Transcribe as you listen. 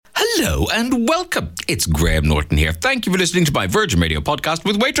Hello and welcome. It's Graham Norton here. Thank you for listening to my Virgin Radio podcast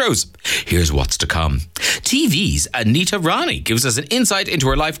with Waitrose. Here's what's to come. TV's Anita Rani gives us an insight into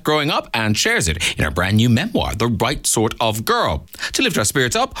her life growing up and shares it in her brand new memoir, The Right Sort of Girl. To lift our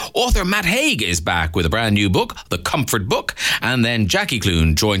spirits up, author Matt Haig is back with a brand new book, The Comfort Book. And then Jackie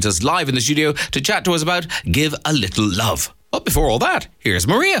Clune joins us live in the studio to chat to us about Give a Little Love. But before all that, here's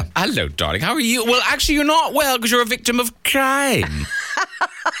Maria. Hello, darling. How are you? Well, actually, you're not well because you're a victim of crime.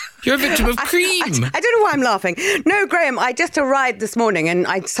 You're a victim of cream. I don't know why I'm laughing. No, Graham, I just arrived this morning and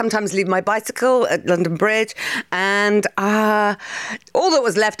I sometimes leave my bicycle at London Bridge and all that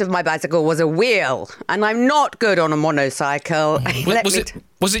was left of my bicycle was a wheel. And I'm not good on a monocycle.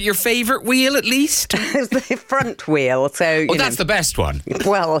 Was it your favourite wheel, at least? It was the front wheel, so... that's the best one.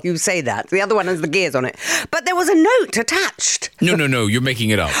 Well, you say that. The other one has the gears on it. But there was a note attached. No, you're making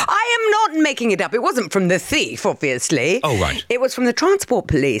it up. I am not making it up. It wasn't from the thief, obviously. Oh, right. It was from the Transport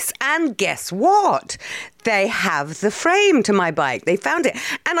Police. And guess what? They have the frame to my bike. They found it.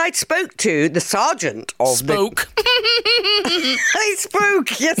 And I spoke to the sergeant of I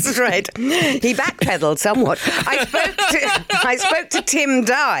spoke, yes, that's right. He backpedaled somewhat. I spoke to Tim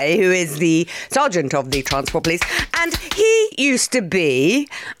Dye, who is the sergeant of the Transport Police, and he used to be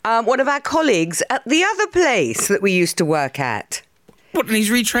one of our colleagues at the other place that we used to work at. What, and he's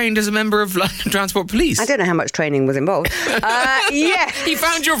retrained as a member of London Transport Police? I don't know how much training was involved. Yeah. He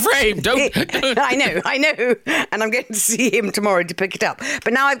found your frame, don't... I know. And I'm going to see him tomorrow to pick it up.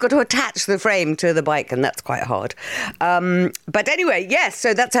 But now I've got to attach the frame to the bike, and that's quite hard. But anyway, yes,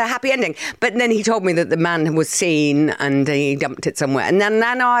 so that's a happy ending. But then he told me that the man was seen and he dumped it somewhere. And then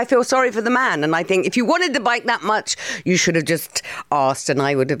now I feel sorry for the man. And I think if you wanted the bike that much, you should have just asked and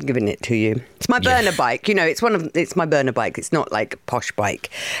I would have given it to you. It's my burner bike. You know, it's my burner bike. It's not like a posh bike.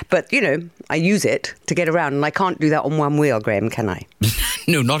 But, you know, I use it to get around and I can't do that on one wheel, Graham, can I?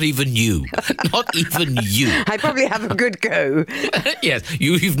 No, not even you. Not even you. I probably have a good go. Yes,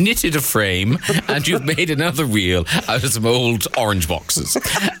 you've knitted a frame and you've made another wheel out of some old orange boxes.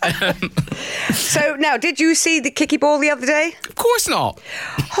 So now, did you see the kicky ball the other day? Of course not.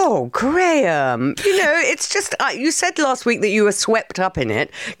 Oh, Graham. You know, it's just, you said last week that you were swept up in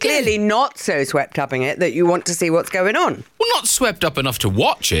it. Clearly not so swept up in it that you want to see what's going on. Well, not swept up enough to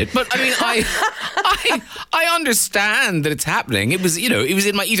watch it, but I mean, I understand that it's happening. It was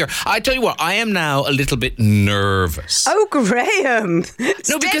in my ether. I tell you what, I am now a little bit nervous. Oh, Graham.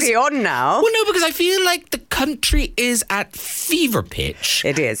 Steady on now. Well, no, because I feel like the country is at fever pitch.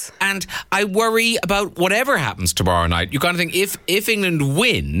 It is. And I worry about whatever happens tomorrow night. You kind of think if England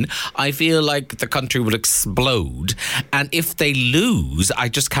win, I feel like the country will explode. And if they lose, I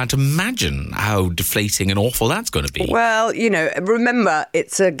just can't imagine how deflating and awful that's going to be. Well, you know, remember,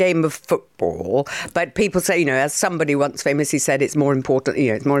 it's a game of football, but people say, you know, as somebody once famously said, it's more important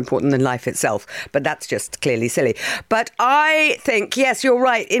than life itself. But that's just clearly silly. But I think, yes, you're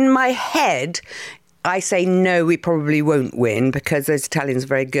right. In my head, I say no, we probably won't win because those Italians are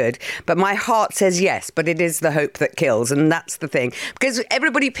very good. But my heart says yes, but it is the hope that kills. And that's the thing. Because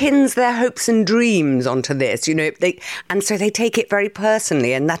everybody pins their hopes and dreams onto this, you know, and so they take it very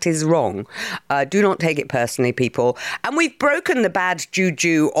personally, and that is wrong. Do not take it personally, people. And we've broken the bad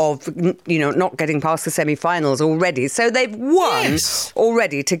juju of, you know, not getting past the semi-finals already. So they've won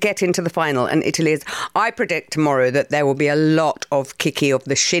already to get into the final. And Italy is, I predict tomorrow that there will be a lot of kicky of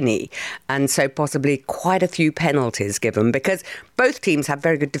the shinny. And so possibly quite a few penalties given because both teams have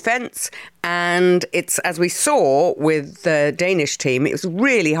very good defence, and it's, as we saw with the Danish team, it was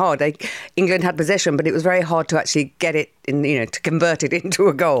really hard. England had possession, but it was very hard to actually get it in, you know, to convert it into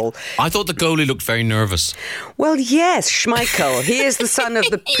a goal. I thought the goalie looked very nervous. Well, yes, Schmeichel. He is the son of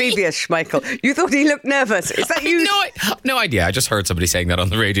the previous Schmeichel. You thought he looked nervous. Is that you? No idea. I just heard somebody saying that on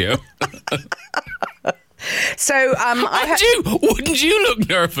the radio. So, wouldn't you look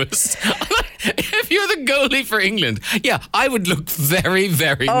nervous? If you're the goalie for England, yeah, I would look very,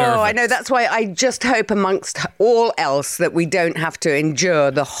 very nervous. Oh, I know. That's why I just hope amongst all else that we don't have to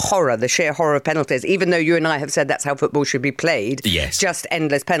endure the sheer horror of penalties, even though you and I have said that's how football should be played. Yes. Just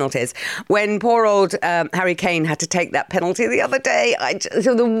endless penalties. When poor old Harry Kane had to take that penalty the other day,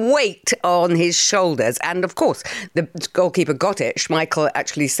 so the weight on his shoulders, and of course, the goalkeeper got it. Schmeichel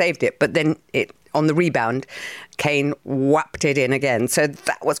actually saved it, but then on the rebound, Kane whapped it in again. So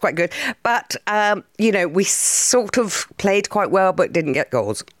that was quite good. But, you know, we sort of played quite well but didn't get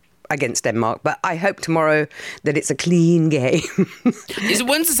goals. against Denmark, but I hope tomorrow that it's a clean game.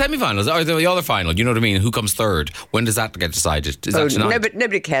 When's the semi-finals or the other final? You know what I mean? Who comes third? When does that get decided? Is that tonight? No, but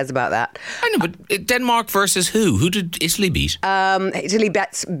nobody cares about that. I know, but Denmark versus who? Who did Italy beat? Italy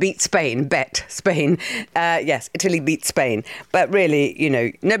beat Spain. Spain. Yes, Italy beat Spain. But really,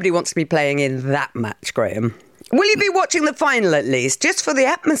 nobody wants to be playing in that match, Graham. Will you be watching the final at least, just for the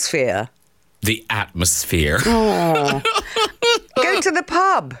atmosphere? The atmosphere. Oh. Go to the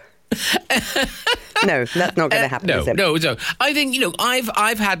pub. No, that's not going to happen. No. I think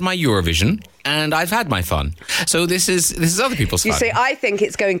I've had my Eurovision and I've had my fun. So this is other people's fun. You see, I think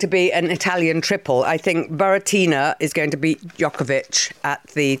it's going to be an Italian triple. I think Berrettina is going to beat Djokovic at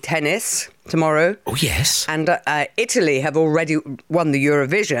the tennis tomorrow. Oh, yes. And Italy have already won the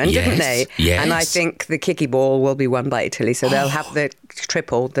Eurovision, didn't they? Yes. And I think the kicky ball will be won by Italy. So they'll have the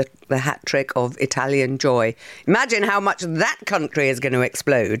triple, the hat trick of Italian joy. Imagine how much that country is going to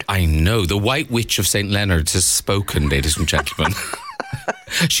explode. I know. The White Witch of St. Leonard's has spoken, ladies and gentlemen.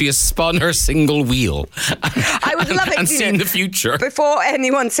 She has spun her single wheel. I would love it. And seen the future. Before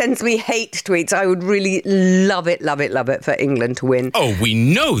anyone sends me hate tweets, I would really love it for England to win. Oh, we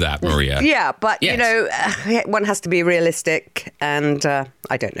know that, Maria. Yeah, but, one has to be realistic and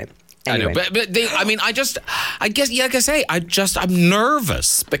I don't know. Anyway. I know, but I guess, like I say, I'm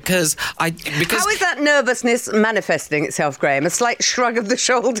nervous because How is that nervousness manifesting itself, Graham? A slight shrug of the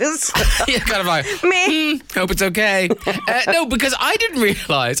shoulders? Yeah, kind of like, hope it's okay. No, because I didn't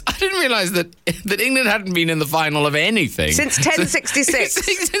realise that England hadn't been in the final of anything. Since 1066.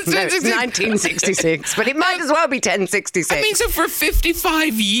 No, it's 1966, but it might as well be 1066. I mean, so for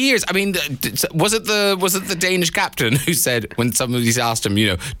 55 years, I mean, was it the Danish captain who said, when somebody asked him,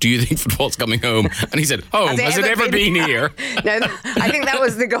 do you think football's coming home? And he said, home, has it ever been here? No, I think that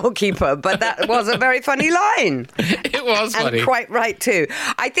was the goalkeeper, but that was a very funny line. It was funny. And quite right too.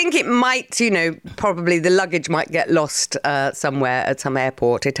 I think it might, probably the luggage might get lost somewhere at some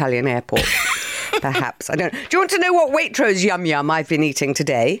airport, Italian airport, perhaps. I don't know. Do you want to know what Waitrose yum I've been eating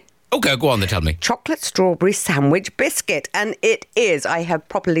today? Okay, go on then, tell me. Chocolate strawberry sandwich biscuit. And it is, I have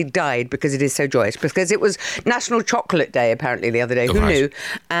properly died because it is so joyous. Because it was National Chocolate Day, apparently, the other day. Who knew?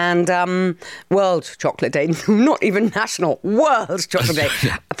 And World Chocolate Day. Not even National, World Chocolate Day.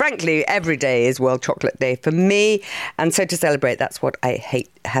 Frankly, every day is World Chocolate Day for me. And so to celebrate, that's what I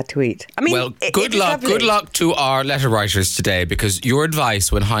had to eat. I mean, well, good luck to our letter writers today, because your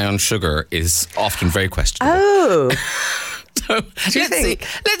advice when high on sugar is often very questionable. Oh. So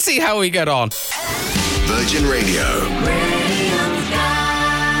let's see how we get on. Virgin Radio.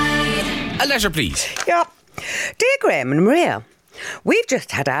 A letter, please. Yeah. Dear Graham and Maria, we've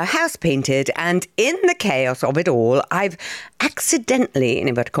just had our house painted, and in the chaos of it all, I've accidentally, in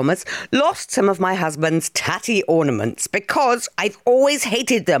inverted commas, lost some of my husband's tatty ornaments because I've always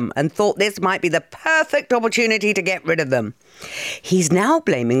hated them and thought this might be the perfect opportunity to get rid of them. He's now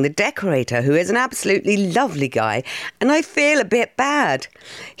blaming the decorator, who is an absolutely lovely guy, and I feel a bit bad.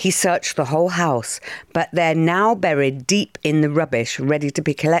 He searched the whole house, but they're now buried deep in the rubbish, ready to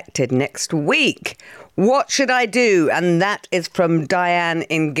be collected next week. What should I do? And that is from Diane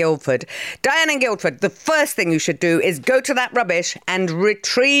in Guildford. Diane in Guildford, the first thing you should do is go to that rubbish and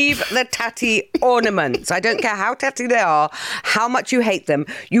retrieve the tatty ornaments. I don't care how tatty they are, how much you hate them.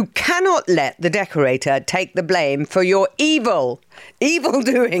 You cannot let the decorator take the blame for your evil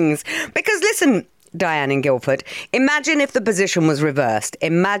doings. Because listen, Diane in Guildford, imagine if the position was reversed.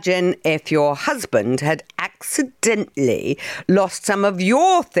 Imagine if your husband had accidentally lost some of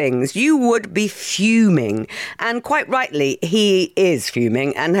your things. You would be fuming. And quite rightly, he is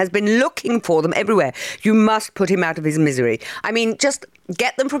fuming and has been looking for them everywhere. You must put him out of his misery. I mean, just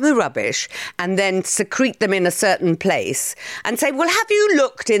get them from the rubbish and then secrete them in a certain place and say, well, have you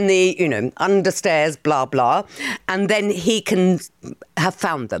looked in the, understairs, blah, blah. And then he can have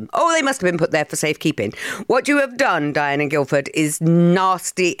found them. Oh, they must have been put there for safekeeping. What you have done, Diane in Guildford, is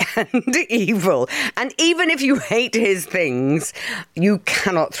nasty and evil. And even if you hate his things, you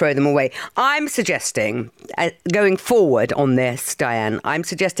cannot throw them away. I'm suggesting, going forward on this, Diane, I'm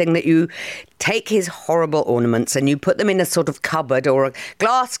suggesting that you take his horrible ornaments and you put them in a sort of cupboard or a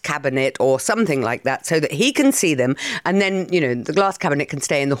glass cabinet or something like that so that he can see them. And then, the glass cabinet can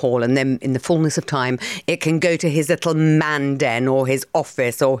stay in the hall, and then in the fullness of time, it can go to his little man den or his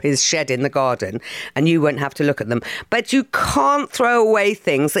office or his shed in the garden, and you won't have to look at them. But you can't throw away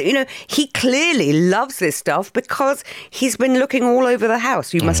things that, he clearly loves this stuff because he's been looking all over the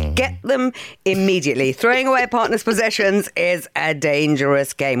house. You must get them immediately. Throwing away a partner's possessions is a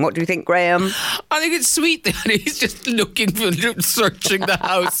dangerous game. What do you think, Graham? I think it's sweet that he's just searching the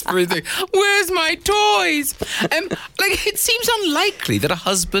house for the. Where's my toys? It seems unlikely that a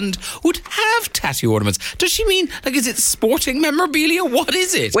husband would have tattoo ornaments. Does she mean is it sporting memorabilia? What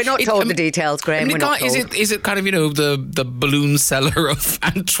is it? We're not told the details, Graham. We're not told. Is it kind of the balloon seller of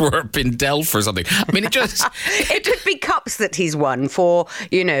Antwerp in Delft or something? I mean, it just it could be cups that he's won for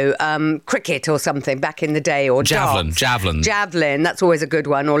cricket or something back in the day, or javelin. That's always a good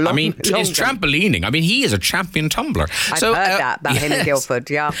one. Or long, his trampolining. I mean, he is a champion tumbler. I've heard that about him in Guildford.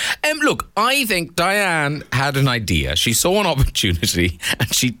 Yeah. Look, I think Diane had an idea. She saw an opportunity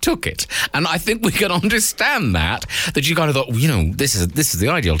and she took it. And I think we can understand that you kind of thought, this is the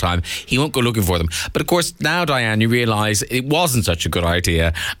ideal time. He won't go looking for them. But of course, now, Diane, you realise it wasn't such a good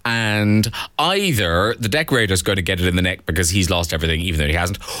idea. And either the decorator's going to get it in the neck because he's lost everything, even though he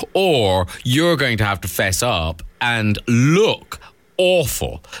hasn't, or you're going to have to fess up and look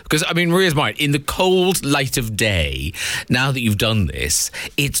awful. Because, Maria's mind, in the cold light of day, now that you've done this,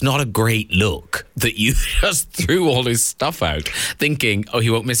 it's not a great look that you just threw all his stuff out thinking, he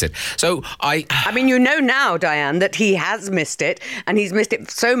won't miss it. So now, Diane, that he has missed it, and he's missed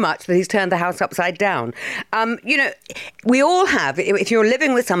it so much that he's turned the house upside down. We all have, if you're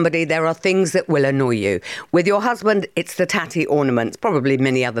living with somebody, there are things that will annoy you. With your husband, it's the tatty ornaments, probably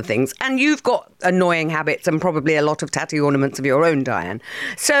many other things. And you've got annoying habits and probably a lot of tatty ornaments of your own, Diane.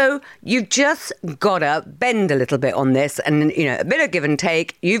 So you've just got to bend a little bit on this and, a bit of give and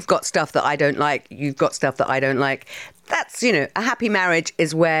take. You've got stuff that I don't like. You've got stuff that I don't like. That's, a happy marriage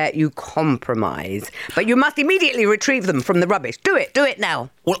is where you compromise. But you must immediately retrieve them from the rubbish. Do it now.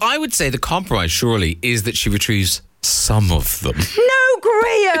 Well, I would say the compromise, surely, is that she retrieves some of them. No,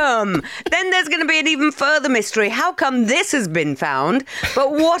 Graham! Then there's going to be an even further mystery. How come this has been found?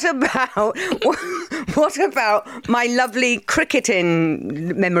 But what about my lovely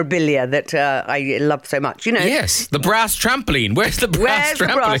cricketing memorabilia that I love so much? Yes, the brass trampoline. Where's the brass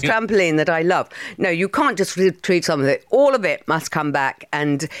trampoline that I love? No, you can't just retrieve some of it. All of it must come back.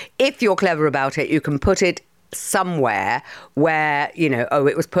 And if you're clever about it, you can put it somewhere where,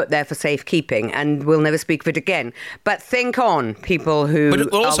 it was put there for safekeeping and we'll never speak of it again. But think on, people who...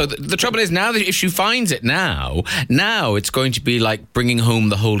 But also, the trouble is now that if she finds it now it's going to be like bringing home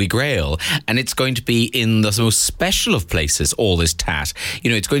the Holy Grail, and it's going to be in the most special of places, all this tat.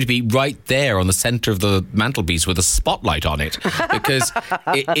 It's going to be right there on the centre of the mantelpiece with a spotlight on it, because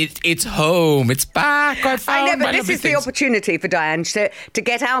it's home, it's back. I know, but this is the opportunity for Diane to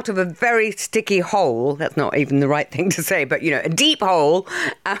get out of a very sticky hole. That's not even the right thing to say, but a deep hole,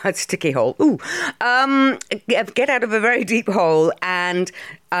 a sticky hole. Get out of a very deep hole and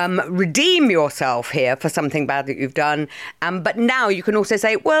redeem yourself here for something bad that you've done. But now you can also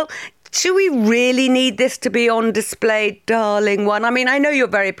say, well, do we really need this to be on display, darling one? I know you're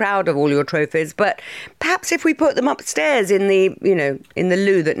very proud of all your trophies, but perhaps if we put them upstairs in the, in the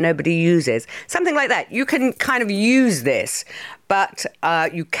loo that nobody uses, something like that. You can kind of use this, but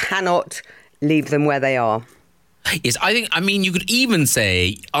you cannot leave them where they are. Yes, you could even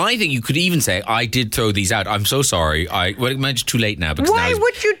say, I did throw these out. I'm so sorry. It's too late now. Why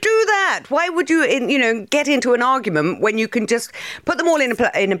would you do that? Why would you, get into an argument when you can just put them all in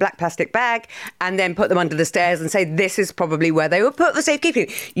a black plastic bag and then put them under the stairs and say, this is probably where they were put for safekeeping.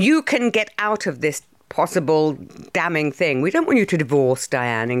 You can get out of this possible damning thing. We don't want you to divorce,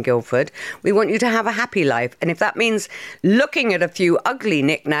 Diane, in Guildford. We want you to have a happy life. And if that means looking at a few ugly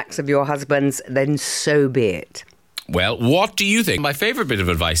knickknacks of your husband's, then so be it. Well, what do you think? My favourite bit of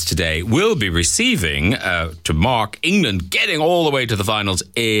advice today will be receiving to mark England getting all the way to the finals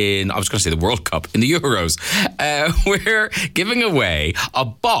in, I was going to say the World Cup, in the Euros. We're giving away a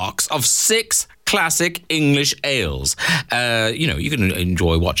box of 6 classic English ales. You can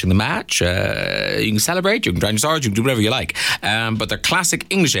enjoy watching the match. You can celebrate. You can drown your sorrows. You can do whatever you like. But they're classic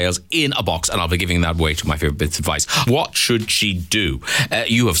English ales in a box, and I'll be giving that away to my favourite bits of advice. What should she do?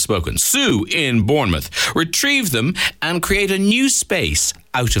 You have spoken. Sue in Bournemouth. Retrieve them and create a new space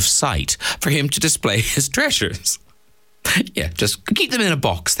out of sight for him to display his treasures. Yeah, just keep them in a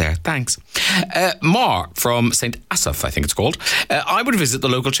box there. Thanks. Mark from St. Asaph, I think it's called. I would visit the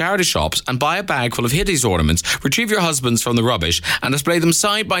local charity shops and buy a bag full of Hitti's ornaments, retrieve your husbands from the rubbish and display them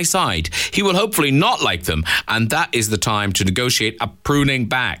side by side. He will hopefully not like them, and that is the time to negotiate a pruning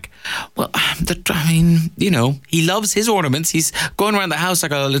back. Well, he loves his ornaments. He's going around the house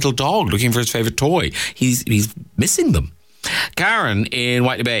like a little dog looking for his favourite toy. He's missing them. Karen in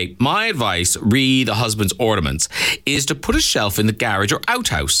Whiteley Bay. My advice, re the husband's ornaments, is to put a shelf in the garage or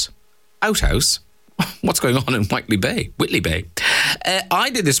outhouse. Outhouse? What's going on in Whiteley Bay? I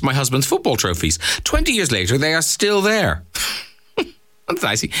did this for my husband's football trophies. 20 years later, they are still there. That's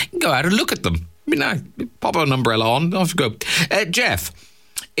nice. You can go out and look at them. Pop an umbrella on, off you go. Jeff,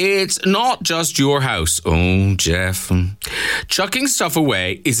 it's not just your house. Oh, Jeff. Chucking stuff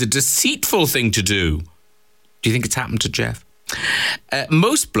away is a deceitful thing to do. Do you think it's happened to Jeff?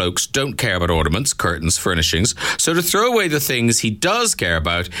 Most blokes don't care about ornaments, curtains, furnishings, so to throw away the things he does care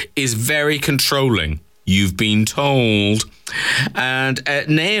about is very controlling. You've been told. And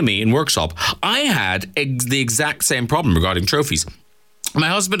Naomi in Workshop, I had the exact same problem regarding trophies. My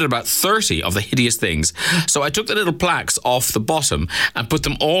husband had about 30 of the hideous things, so I took the little plaques off the bottom and put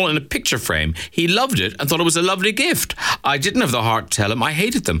them all in a picture frame. He loved it and thought it was a lovely gift. I didn't have the heart to tell him I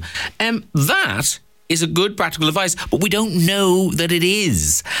hated them. That is a good practical advice, but we don't know that it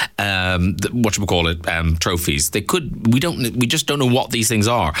is trophies. We just don't know what these things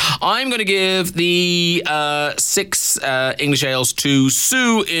are. I'm going to give the 6 English ales to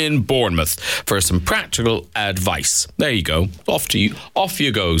Sue in Bournemouth for some practical advice. There you go. Off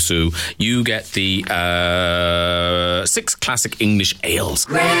you go, Sue. You get the 6 classic English ales.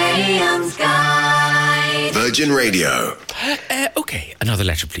 Graham's Guide. Virgin Radio. Okay, another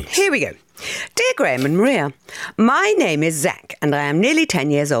letter, please. Here we go. Dear Graham and Maria, my name is Zach and I am nearly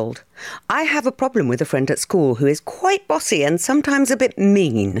 10 years old. I have a problem with a friend at school who is quite bossy and sometimes a bit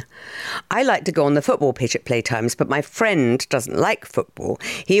mean. I like to go on the football pitch at playtimes, but my friend doesn't like football.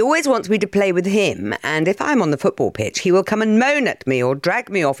 He always wants me to play with him, and if I'm on the football pitch, he will come and moan at me or drag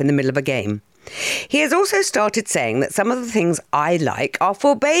me off in the middle of a game. He has also started saying that some of the things I like are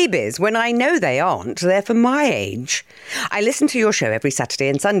for babies when I know they aren't. They're for my age. I listen to your show every Saturday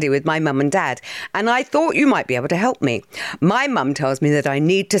and Sunday with my mum and dad, and I thought you might be able to help me. My mum tells me that I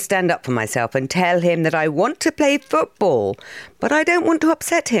need to stand up for myself and tell him that I want to play football, but I don't want to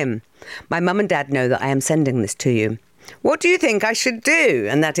upset him. My mum and dad know that I am sending this to you. What do you think I should do?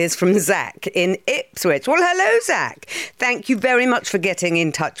 And that is from Zach in Ipswich. Well, hello, Zach. Thank you very much for getting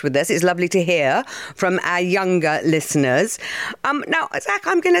in touch with us. It's lovely to hear from our younger listeners. Now, Zach,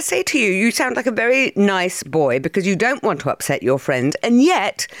 I'm going to say to you, you sound like a very nice boy because you don't want to upset your friend, and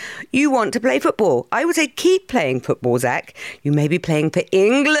yet you want to play football. I would say keep playing football, Zach. You may be playing for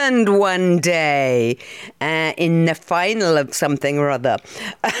England one day in the final of something or other.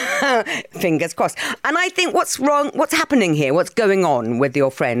 Fingers crossed. And I think what's happening here, what's going on with your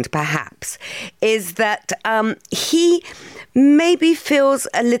friend, perhaps, is that he maybe feels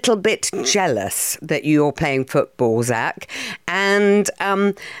a little bit jealous that you're playing football, Zach. And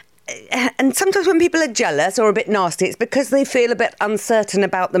sometimes when people are jealous or a bit nasty, it's because they feel a bit uncertain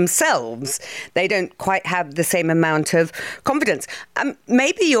about themselves. They don't quite have the same amount of confidence.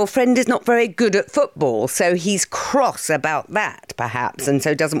 Maybe your friend is not very good at football, so he's cross about that, perhaps, and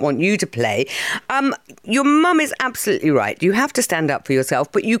so doesn't want you to play. Your mum is absolutely right. You have to stand up for yourself,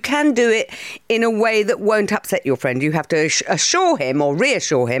 but you can do it in a way that won't upset your friend. You have to assure him or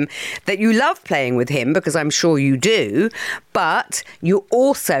reassure him that you love playing with him, because I'm sure you do, but you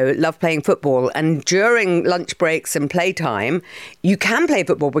also love playing football, and during lunch breaks and playtime you can play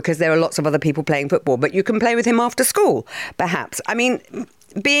football because there are lots of other people playing football, but you can play with him after school, perhaps. I mean,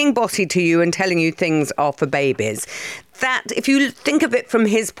 being bossy to you and telling you things are for babies, that, if you think of it from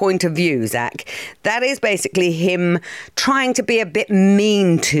his point of view, Zach, that is basically him trying to be a bit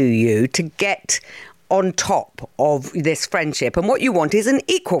mean to you to get on top of this friendship, and what you want is an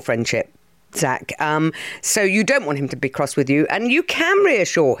equal friendship, Zach. So you don't want him to be cross with you, and you can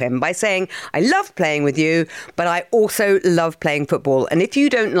reassure him by saying, I love playing with you, but I also love playing football, and if you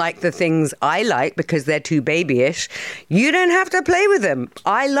don't like the things I like because they're too babyish, you don't have to play with them.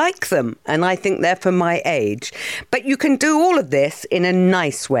 I like them, and I think they're for my age. But you can do all of this in a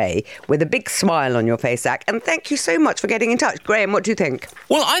nice way with a big smile on your face, Zach, and thank you so much for getting in touch. Graham, what do you think?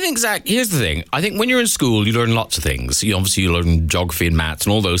 Well, I think, Zach, here's the thing. I think when you're in school, you learn lots of things. You learn geography and maths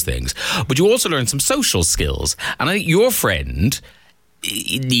and all those things, but you also learn some social skills. And I think your friend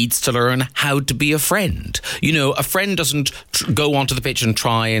needs to learn how to be a friend. You know, a friend doesn't go onto the pitch and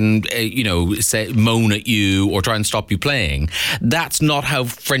try and, say, moan at you or try and stop you playing. That's not how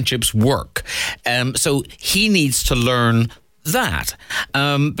friendships work. So he needs to learn that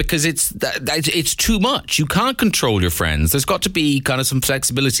because it's too much. You can't control your friends. There's got to be kind of some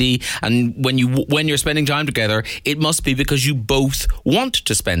flexibility, and when you're spending time together, it must be because you both want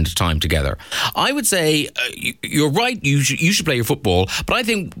to spend time together. I would say you're right. You should play your football, but I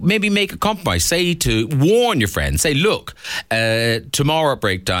think maybe make a compromise. Warn your friends. Say, look, tomorrow at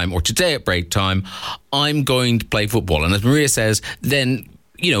break time or today at break time, I'm going to play football. And as Maria says, then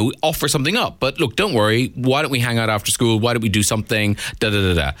offer something up. But look, don't worry. Why don't we hang out after school? Why don't we do something?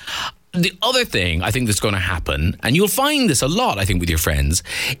 The other thing I think that's going to happen, and you'll find this a lot, I think, with your friends,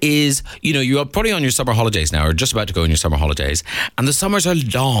 is, you're probably on your summer holidays now, or just about to go on your summer holidays, and the summers are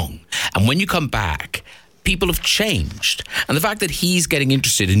long. And when you come back, people have changed. And the fact that he's getting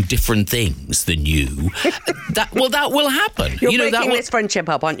interested in different things than you, that will happen. You're breaking this friendship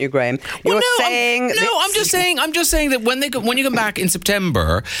up, aren't you, Graham? I'm just saying that when you come back in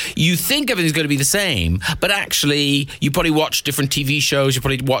September, you think everything's going to be the same, but actually you probably watch different TV shows, you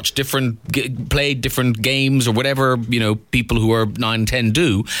probably watch played different games or whatever, people who are 9 and 10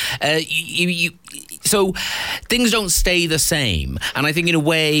 do. So things don't stay the same. And I think in a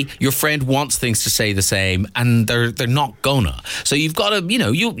way your friend wants things to stay the same, and they're not gonna. So you've got to,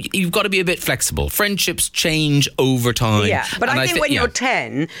 you've got to be a bit flexible. Friendships change over time. Yeah, but I think when you're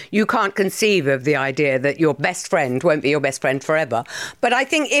 10, you can't conceive of the idea that your best friend won't be your best friend forever. But I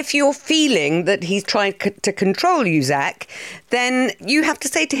think if you're feeling that he's trying to control you, Zach, then you have to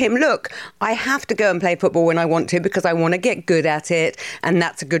say to him, look, I have to go and play football when I want to because I want to get good at it, and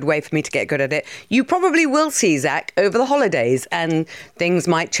that's a good way for me to get good at it. You probably will see Zach over the holidays, and things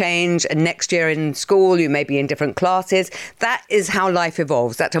might change, and next year in school you may be in different classes. That is how life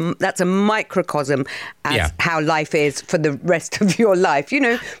evolves. That's a microcosm as how life is for the rest of your life.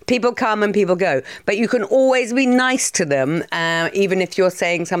 People come and people go, but you can always be nice to them, even if you're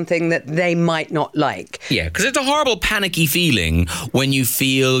saying something that they might not like. Yeah, because it's a horrible panicky feeling when you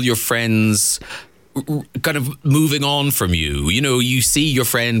feel your friends kind of moving on from you. You see your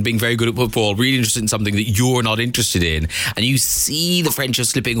friend being very good at football, really interested in something that you're not interested in, and you see the friendship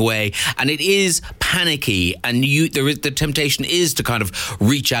slipping away, and it is panicky, and the temptation is to kind of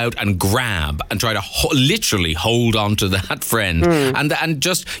reach out and grab and try to literally hold on to that friend, and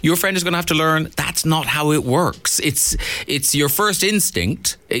just your friend is going to have to learn that's not how it works. It's your first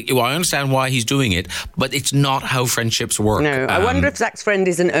instinct. I understand why he's doing it, but it's not how friendships work. No, I wonder if Zach's friend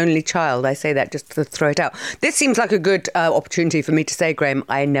is an only child. I say that just to throw it out. This seems like a good opportunity for me to say, Graham,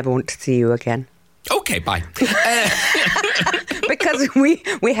 I never want to see you again. Okay, bye. Because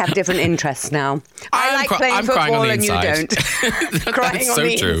we have different interests now. I like playing football and you don't. Crying on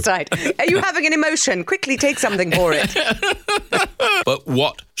the inside. Are you having an emotion? Quickly take something for it. But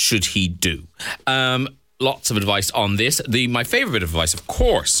what should he do? Lots of advice on this. My favourite bit of advice, of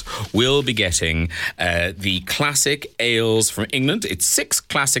course, will be getting the classic ales from England. It's 6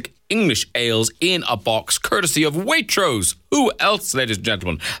 classic English ales in a box, courtesy of Waitrose. Who else, ladies and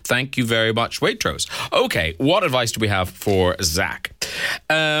gentlemen? Thank you very much, Waitrose. Okay, what advice do we have for Zach?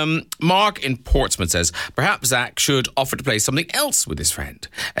 Mark in Portsmouth says, perhaps Zach should offer to play something else with his friend.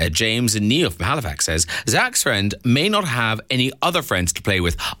 James and Neil from Halifax says, Zach's friend may not have any other friends to play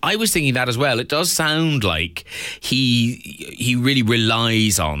with. I was thinking that as well. It does sound like he really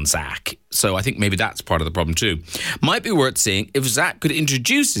relies on Zach. So I think maybe that's part of the problem too. Might be worth seeing if Zach could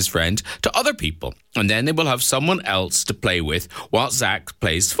introduce his friend to other people, and then they will have someone else to play with while Zach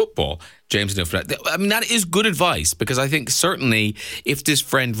plays football. James, I mean, that is good advice, because I think certainly if this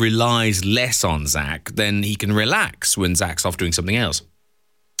friend relies less on Zach, then he can relax when Zach's off doing something else.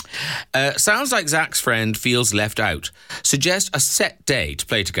 Sounds like Zach's friend feels left out. Suggest a set day to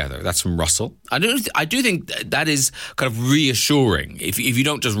play together. That's from Russell. I do think that is kind of reassuring. If you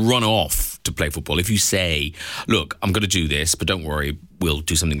don't just run off to play football, if you say, look, I'm going to do this, but don't worry, we'll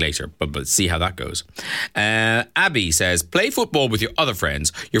do something later, but see how that goes. Abby says, play football with your other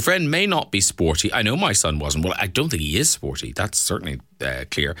friends. Your friend may not be sporty. I know my son wasn't. Well, I don't think he is sporty. That's certainly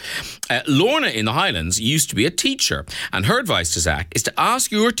clear. Lorna in the Highlands used to be a teacher, and her advice to Zach is to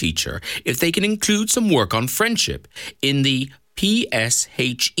ask your teacher if they can include some work on friendship in the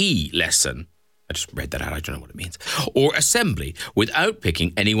PSHE lesson. I just read that out. I don't know what it means. Or assembly, without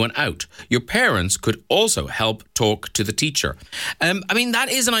picking anyone out. Your parents could also help talk to the teacher. I mean, that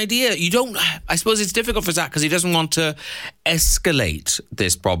is an idea. I suppose it's difficult for Zach because he doesn't want to escalate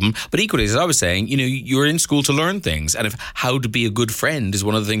this problem. But equally, as I was saying, you're in school to learn things. And if how to be a good friend is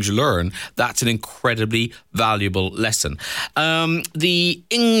one of the things you learn, that's an incredibly valuable lesson. The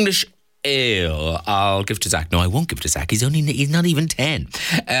English ale I'll give to Zach. No, I won't give to Zach. He's not even 10.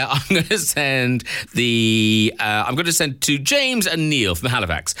 I'm going to send to James and Neil from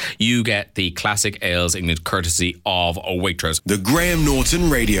Halifax. You get the classic ales England courtesy of Waitrose. The Graham Norton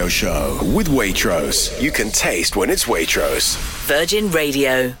Radio Show with Waitrose. You can taste when it's Waitrose. Virgin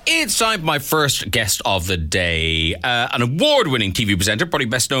Radio. It's time for my first guest of the day. An award-winning TV presenter, probably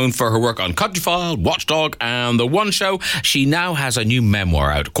best known for her work on Countryfile, Watchdog and The One Show. She now has a new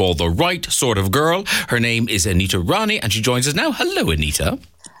memoir out called The Right Sort of Girl. Her name is Anita Rani and she joins us now. Hello, Anita.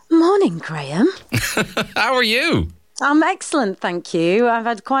 Morning, Graham. How are you? I'm excellent, thank you. I've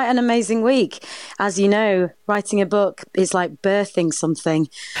had quite an amazing week. As you know, writing a book is like birthing something.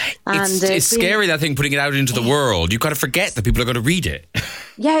 And it's scary, that thing, putting it out into the world. You kind of forget that people are going to read it.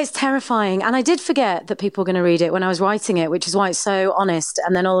 Yeah, it's terrifying. And I did forget that people were going to read it when I was writing it, which is why it's so honest.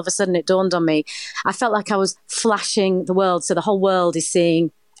 And then all of a sudden it dawned on me. I felt like I was flashing the world, so the whole world is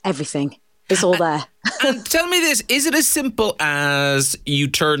seeing everything. It's all there. And tell me this, is it as simple as you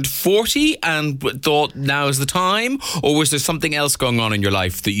turned 40 and thought now is the time? Or was there something else going on in your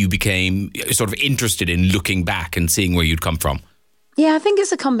life that you became sort of interested in looking back and seeing where you'd come from? Yeah, I think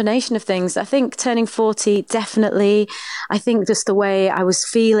it's a combination of things. I think turning 40, definitely. I think just the way I was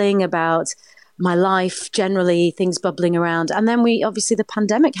feeling about my life, generally, things bubbling around. And then obviously the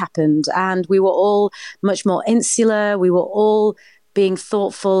pandemic happened and we were all much more insular. We were all being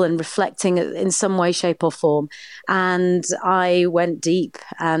thoughtful and reflecting in some way, shape or form. And I went deep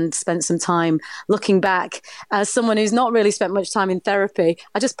and spent some time looking back. As someone who's not really spent much time in therapy,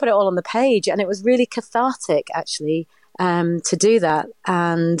 I just put it all on the page and it was really cathartic, actually, to do that.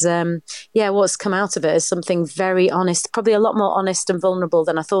 And what's come out of it is something very honest, probably a lot more honest and vulnerable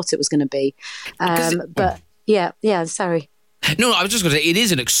than I thought it was going to be. Sorry. No, I was just going to say, it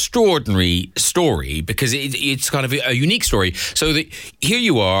is an extraordinary story because it's kind of a unique story. So here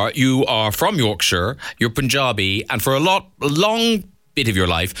you are from Yorkshire, you're Punjabi, and for a long bit of your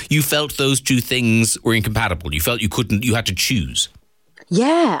life, you felt those two things were incompatible. You felt you had to choose.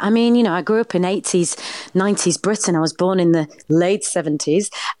 Yeah, I mean, I grew up in 80s, 90s Britain. I was born in the late 70s.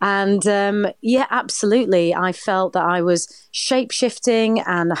 And absolutely. I felt that I was shape-shifting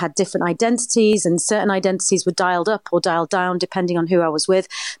and I had different identities and certain identities were dialed up or dialed down depending on who I was with.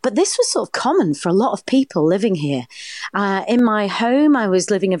 But this was sort of common for a lot of people living here. In my home, I was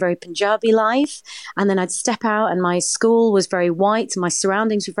living a very Punjabi life. And then I'd step out and my school was very white. My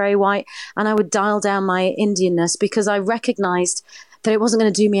surroundings were very white. And I would dial down my Indianness because I recognized that it wasn't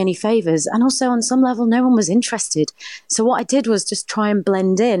going to do me any favors. And also on some level, no one was interested. So what I did was just try and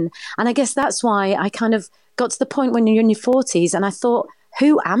blend in. And I guess that's why I kind of got to the point when you're in your 40s and I thought,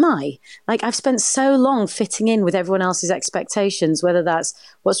 who am I? Like I've spent so long fitting in with everyone else's expectations, whether that's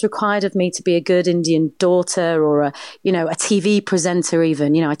what's required of me to be a good Indian daughter or a TV presenter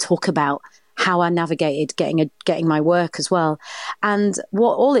even. I talk about how I navigated getting my work as well. And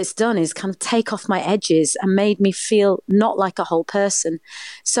what all it's done is kind of take off my edges and made me feel not like a whole person.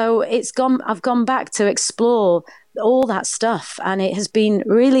 So I've gone back to explore all that stuff and it has been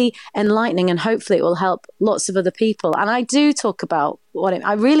really enlightening and hopefully it will help lots of other people. And I do talk about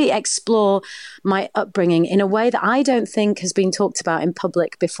I really explore my upbringing in a way that I don't think has been talked about in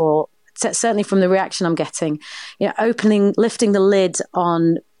public before, certainly from the reaction I'm getting, lifting the lid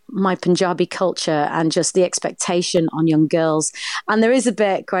on my Punjabi culture and just the expectation on young girls. And there is a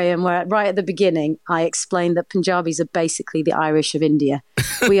bit, Graham, where right at the beginning, I explained that Punjabis are basically the Irish of India.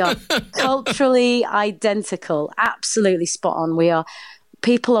 We are culturally identical, absolutely spot on. We are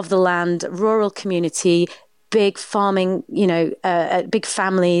people of the land, rural community, big farming, big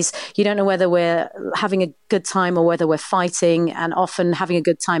families. You don't know whether we're having a good time or whether we're fighting. And often having a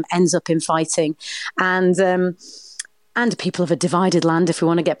good time ends up in fighting. And people of a divided land, if we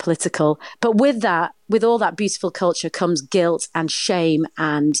want to get political. But with all that beautiful culture comes guilt and shame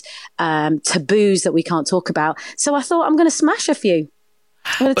and taboos that we can't talk about. So I thought I'm going to smash a few.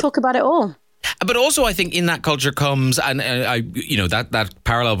 I'm going to talk about it all. But also, I think in that culture comes, and that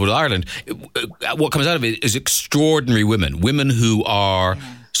parallel with Ireland, what comes out of it is extraordinary women who are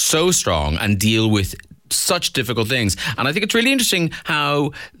so strong and deal with such difficult things. And I think it's really interesting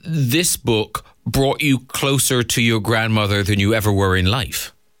how this book brought you closer to your grandmother than you ever were in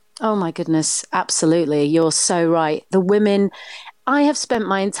life. Oh my goodness, absolutely. You're so right. The women, I have spent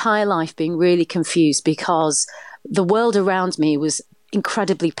my entire life being really confused because the world around me was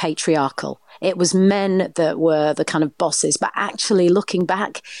incredibly patriarchal. It was men that were the kind of bosses, but actually looking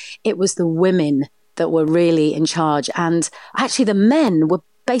back, it was the women that were really in charge. And actually the men were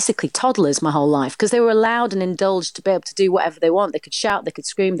basically toddlers my whole life because they were allowed and indulged to be able to do whatever they want. They could shout, they could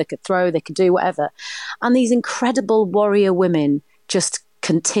scream, they could throw, they could do whatever. And these incredible warrior women just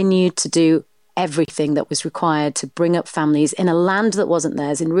continued to do everything that was required to bring up families in a land that wasn't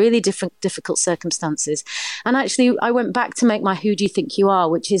theirs, in really difficult circumstances. And actually, I went back to make my Who Do You Think You Are,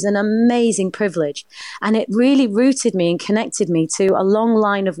 which is an amazing privilege. And it really rooted me and connected me to a long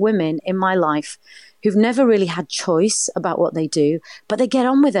line of women in my life who've never really had choice about what they do, but they get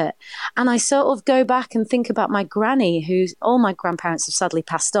on with it. And I sort of go back and think about my granny, all my grandparents have sadly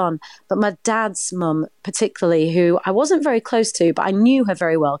passed on, but my dad's mum particularly, who I wasn't very close to, but I knew her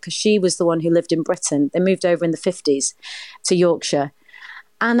very well because she was the one who lived in Britain. They moved over in the 50s to Yorkshire.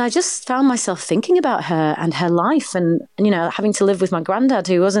 And I just found myself thinking about her and her life and having to live with my granddad,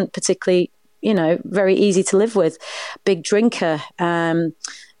 who wasn't particularly, very easy to live with, big drinker,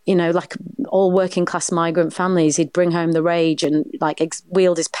 like all working class migrant families, he'd bring home the rage and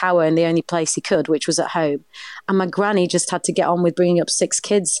wield his power in the only place he could, which was at home. And my granny just had to get on with bringing up 6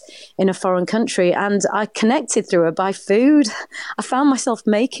 kids in a foreign country. And I connected through her by food. I found myself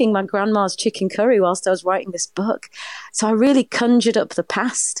making my grandma's chicken curry whilst I was writing this book. So I really conjured up the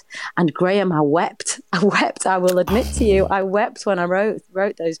past. And Graham, I wept. I will admit to you, I wept when I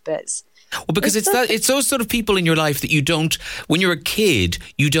wrote those bits. Well, because it's those sort of people in your life that you don't, when you're a kid,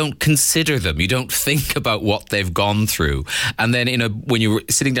 you don't consider them. You don't think about what they've gone through. And then when you're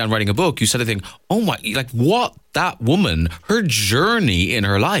sitting down writing a book, you sort of think, oh my, what that woman, her journey in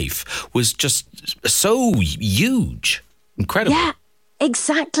her life was just so huge. Incredible. Yeah.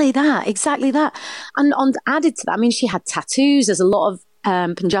 Exactly that. And added to that, she had tattoos, as a lot of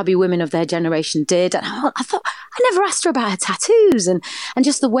Punjabi women of their generation did. And I thought, I never asked her about her tattoos and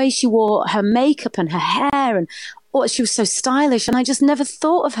just the way she wore her makeup and her hair and she was so stylish. And I just never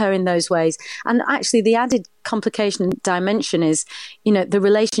thought of her in those ways. And actually the added complication and dimension is, the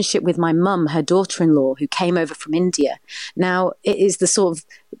relationship with my mum, her daughter-in-law, who came over from India. Now, it is the sort of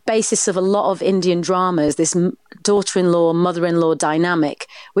basis of a lot of Indian dramas, this daughter-in-law, mother-in-law dynamic,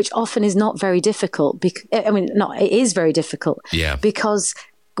 which often is not very difficult. It is very difficult. Yeah. Because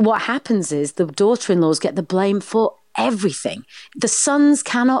what happens is the daughter-in-laws get the blame for everything. The sons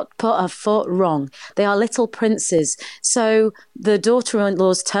cannot put a foot wrong. They are little princes. So the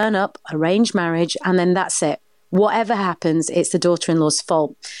daughter-in-laws turn up, arrange marriage, and then that's it. Whatever happens, it's the daughter-in-law's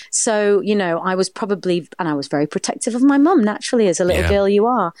fault. So, I was very protective of my mum, naturally, as a little girl you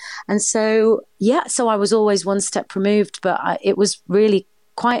are. And so, so I was always one step removed, but it was really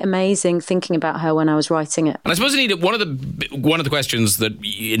quite amazing thinking about her when I was writing it. And I suppose, Anita, one of the questions that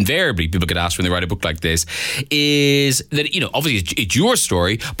invariably people get asked when they write a book like this is that, obviously it's your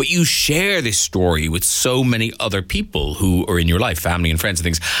story, but you share this story with so many other people who are in your life, family and friends and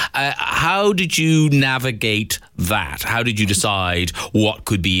things. How did you navigate that? How did you decide what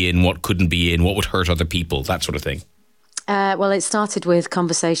could be in, what couldn't be in, what would hurt other people, that sort of thing? Well, it started with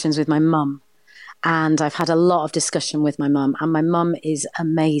conversations with my mum. And I've had a lot of discussion with my mum. And my mum is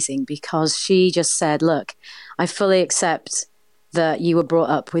amazing because she just said, look, I fully accept that you were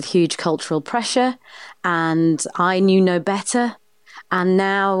brought up with huge cultural pressure and I knew no better. And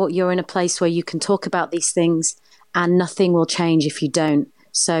now you're in a place where you can talk about these things and nothing will change if you don't.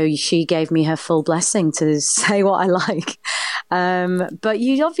 So she gave me her full blessing to say what I like. But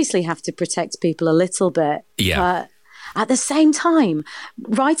you obviously have to protect people a little bit. Yeah. But at the same time,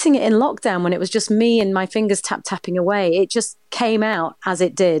 writing it in lockdown when it was just me and my fingers tapping away, it just came out as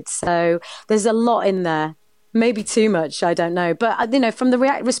it did. So there's a lot in there, maybe too much, I don't know. But, from the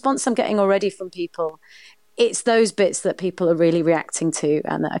response I'm getting already from people, it's those bits that people are really reacting to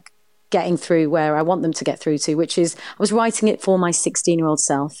and that are getting through where I want them to get through to, which is I was writing it for my 16-year-old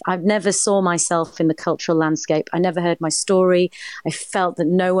self. I never saw myself in the cultural landscape. I never heard my story. I felt that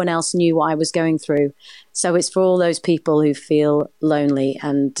no one else knew what I was going through. So it's for all those people who feel lonely,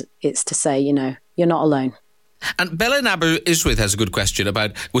 and it's to say, you're not alone. And Bella Naber-Iswith has a good question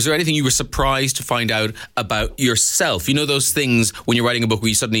about, was there anything you were surprised to find out about yourself? Those things when you're writing a book where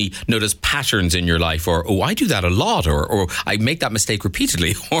you suddenly notice patterns in your life, or, oh, I do that a lot, or I make that mistake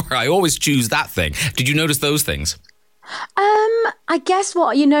repeatedly, or I always choose that thing. Did you notice those things? I guess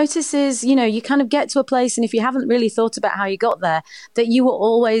what you notice is, you kind of get to a place, and if you haven't really thought about how you got there, that you were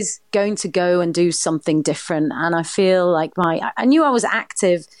always going to go and do something different. And I feel like I knew I was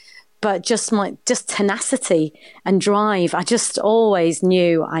active, but just tenacity and drive. I just always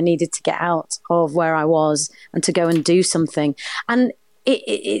knew I needed to get out of where I was and to go and do something. And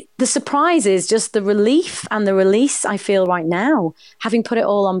the surprise is just the relief and the release I feel right now, having put it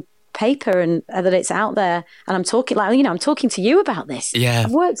all on paper and that it's out there. And I'm talking I'm talking to you about this. Yeah.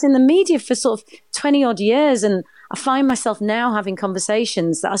 I've worked in the media for sort of 20 odd years, and I find myself now having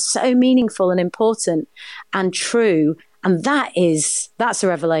conversations that are so meaningful and important and true. And that's a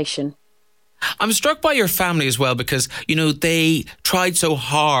revelation. I'm struck by your family as well because, they tried so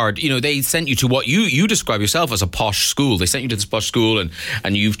hard. They sent you to what you describe yourself as a posh school. They sent you to this posh school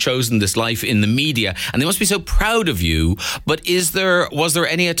and you've chosen this life in the media and they must be so proud of you. But was there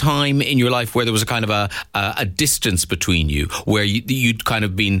any a time in your life where there was a kind of a distance between you where you'd kind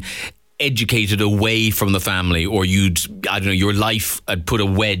of been educated away from the family or your life had put a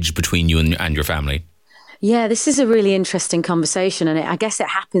wedge between you and your family? Yeah, this is a really interesting conversation. And I guess it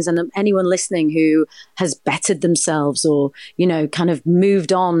happens. And anyone listening who has bettered themselves or, kind of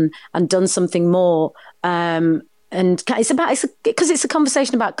moved on and done something more. And because it's a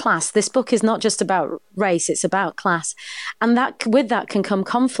conversation about class. This book is not just about race, it's about class. And with that can come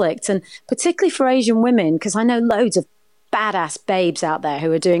conflict. And particularly for Asian women, because I know loads of badass babes out there who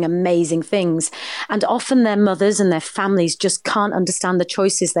are doing amazing things. And often their mothers and their families just can't understand the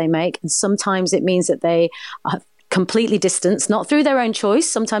choices they make. And sometimes it means that they are completely distanced, not through their own choice.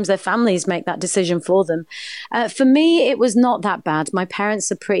 Sometimes their families make that decision for them. For me, it was not that bad. My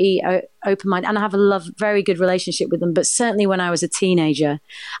parents are pretty open-minded and I have a very good relationship with them. But certainly when I was a teenager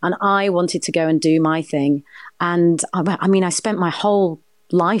and I wanted to go and do my thing. And I spent my whole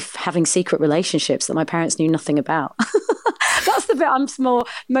life having secret relationships that my parents knew nothing about. That's the bit I'm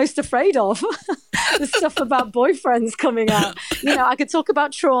most afraid of. The stuff about boyfriends coming out. I could talk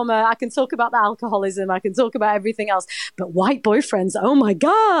about trauma, I can talk about the alcoholism, I can talk about everything else, but white boyfriends, oh my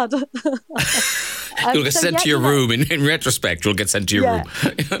God. You'll get sent to your room. In retrospect, you'll get sent to your room.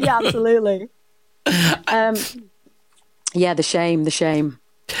 Yeah, absolutely. The shame.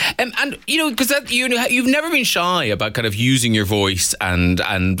 Because you've never been shy about kind of using your voice and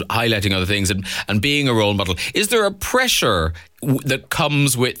highlighting other things and being a role model. Is there a pressure that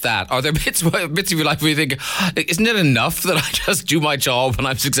comes with that? Are there bits of your life where you think, isn't it enough that I just do my job and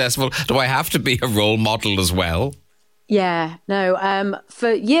I'm successful? Do I have to be a role model as well? Yeah, no.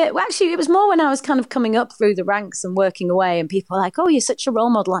 Actually, it was more when I was kind of coming up through the ranks and working away, and people were like, "Oh, you're such a role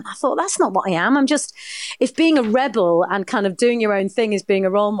model," and I thought, "That's not what I am. If being a rebel and kind of doing your own thing is being a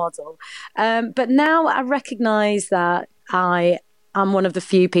role model." But now I recognise that I'm one of the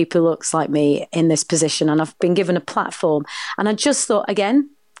few people who looks like me in this position, and I've been given a platform. And I just thought, again,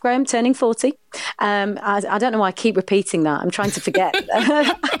 Graham turning 40. I don't know why I keep repeating that. I'm trying to forget,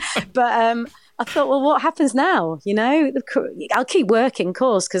 but. I thought, well, what happens now? I'll keep working, of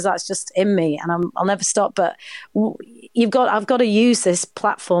course, because that's just in me, and I'll never stop. But I've got to use this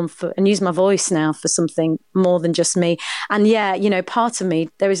platform and use my voice now for something more than just me. And part of me,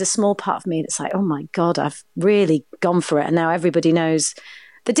 there is a small part of me that's like, oh my God, I've really gone for it, and now everybody knows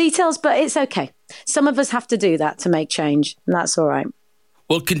the details. But it's okay. Some of us have to do that to make change, and that's all right.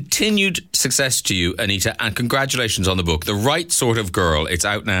 Well, continued success to you, Anita, and congratulations on the book, The Right Sort of Girl. It's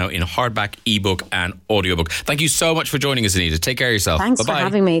out now in hardback, ebook and audiobook. Thank you so much for joining us, Anita. Take care of yourself. Thanks Bye-bye. for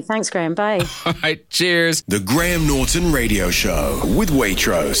having me. Thanks, Graham. Bye. All right, cheers. The Graham Norton Radio Show with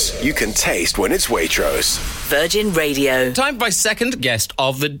Waitrose. You can taste when it's Waitrose. Virgin Radio. Time for my second guest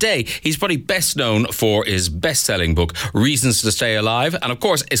of the day. He's probably best known for his best-selling book, Reasons to Stay Alive, and of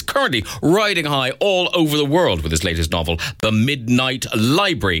course is currently riding high all over the world with his latest novel, The Midnight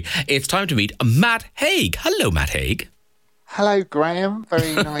Library. It's time to meet Matt Haig. Hello, Matt Haig. Hello, Graham.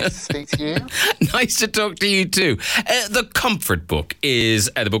 Very nice to speak to you. Nice to talk to you too. The Comfort Book is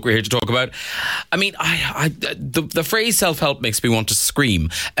the book we're here to talk about. I mean, the phrase self-help makes me want to scream.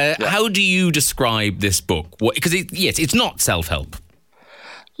 How do you describe this book? Because it's not self-help.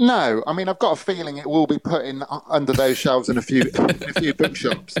 No, I mean, I've got a feeling it will be put in under those shelves in a few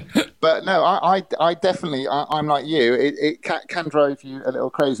bookshops. But no, I definitely, I'm like you. It can drive you a little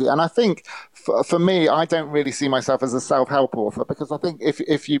crazy. And I think for me, I don't really see myself as a self-help author, because I think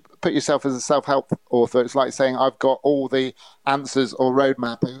if you put yourself as a self-help author, it's like saying I've got all the answers or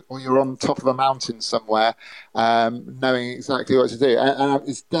roadmap, or you're on top of a mountain somewhere, knowing exactly what to do. And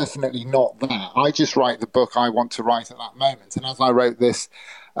it's definitely not that. I just write the book I want to write at that moment. And as I wrote this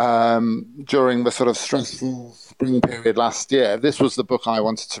during the sort of stressful spring period last year, this was the book I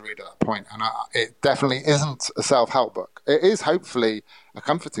wanted to read at that point. And it definitely isn't a self-help book. It is hopefully a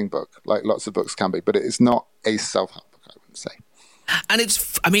comforting book, like lots of books can be, but it is not a self-help book, I wouldn't say. And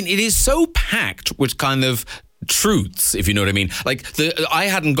it is so packed with kind of truths, if you know what I mean. Like, I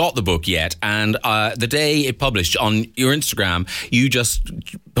hadn't got the book yet, and the day it published on your Instagram, you just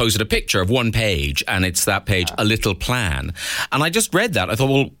posted a picture of one page, and it's that page, A Little Plan. And I just read that. I thought,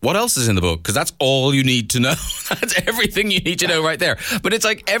 well, what else is in the book? Because that's all you need to know. That's everything you need to know right there. But it's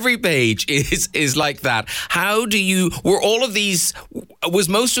like every page is like that. Was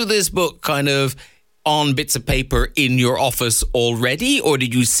most of this book kind of on bits of paper in your office already, or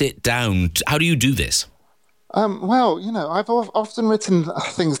did you sit down? How do you do this? Well, I've often written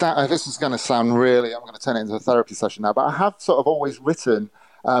things down. This is going to sound really, I'm going to turn it into a therapy session now, but I have sort of always written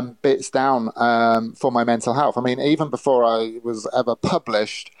bits down for my mental health. I mean, even before I was ever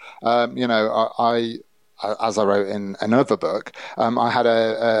published, as I wrote in another book, I had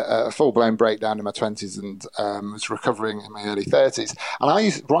a full-blown breakdown in my 20s and was recovering in my early 30s.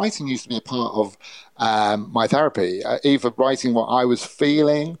 And writing used to be a part of my therapy, either writing what I was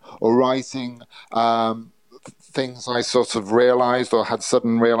feeling or writing things I sort of realized or had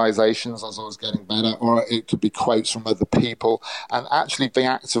sudden realizations as I was getting better, or it could be quotes from other people. And actually the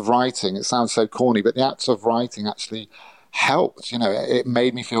act of writing, it sounds so corny, but the act of writing actually helped. It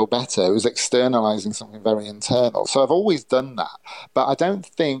made me feel better. It was externalizing something very internal. So I've always done that. But I don't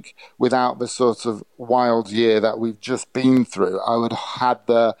think without the sort of wild year that we've just been through, I would have had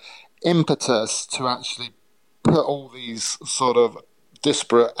the impetus to actually put all these sort of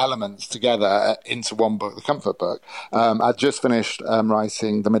disparate elements together into one book, the Comfort Book. I'd just finished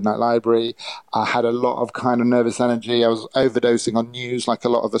writing The Midnight Library. I had a lot of kind of nervous energy. I was overdosing on news like a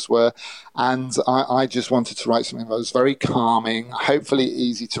lot of us were. And I just wanted to write something that was very calming, hopefully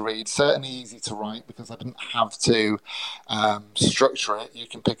easy to read, certainly easy to write because I didn't have to structure it. You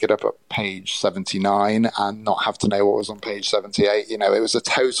can pick it up at page 79 and not have to know what was on page 78. It was a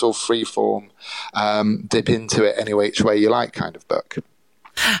total free-form, dip into it any which way you like kind of book.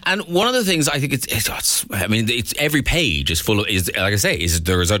 And one of the things I think it's every page is full of, like I say,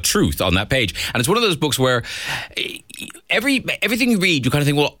 there is a truth on that page. And it's one of those books where everything you read, you kind of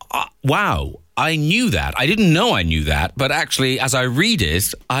think, well, wow, I knew that. I didn't know I knew that. But actually, as I read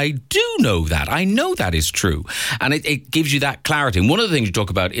it, I do know that. I know that is true. And it gives you that clarity. And one of the things you talk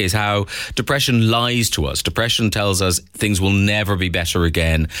about is how depression lies to us. Depression tells us things will never be better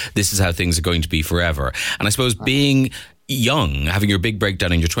again. This is how things are going to be forever. And I suppose being young, having your big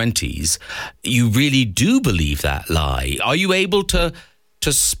breakdown in your 20s, you really do believe that lie. Are you able to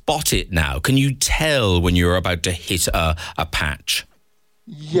spot it now? Can you tell when you're about to hit a patch?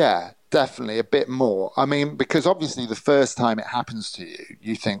 Yeah, definitely a bit more. I mean, because obviously the first time it happens to you,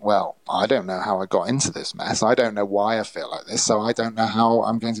 you think, well, I don't know how I got into this mess. I don't know why I feel like this, so I don't know how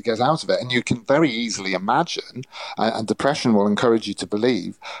I'm going to get out of it. And you can very easily imagine, and depression will encourage you to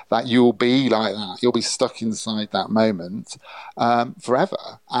believe, that you'll be like that. You'll be stuck inside that moment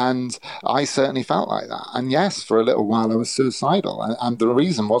forever. And I certainly felt like that. And yes, for a little while I was suicidal. And the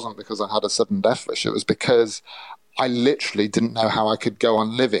reason wasn't because I had a sudden death wish. It was because I literally didn't know how I could go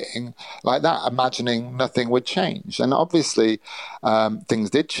on living like that, imagining nothing would change. And obviously, things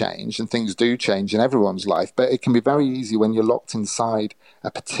did change and things do change in everyone's life. But it can be very easy when you're locked inside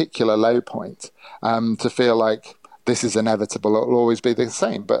a particular low point to feel like this is inevitable. It'll always be the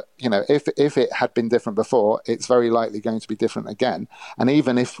same. But, if it had been different before, it's very likely going to be different again. And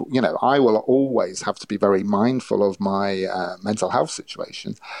even if, I will always have to be very mindful of my mental health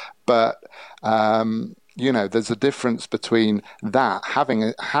situation. But there's a difference between that,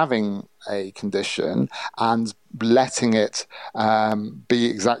 having a condition and letting it be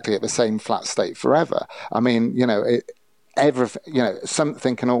exactly at the same flat state forever. I mean,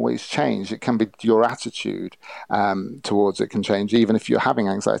 something can always change. It can be your attitude towards it can change, even if you're having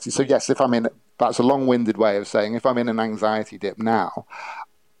anxiety. So yes, that's a long-winded way of saying, if I'm in an anxiety dip now,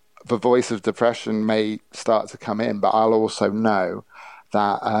 the voice of depression may start to come in, but I'll also know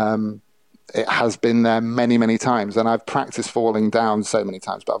that it has been there many, many times. And I've practiced falling down so many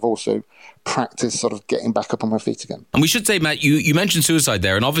times, but I've also practiced sort of getting back up on my feet again. And we should say, Matt, you mentioned suicide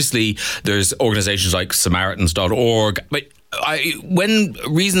there, and obviously there's organisations like Samaritans.org, but when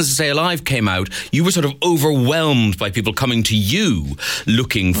Reasons to Stay Alive came out, you were sort of overwhelmed by people coming to you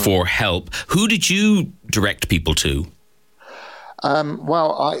looking for help. Who did you direct people to?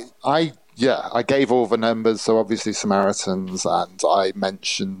 Well, I gave all the numbers, so obviously Samaritans, and I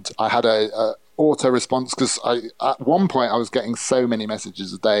mentioned I had a auto response because at one point I was getting so many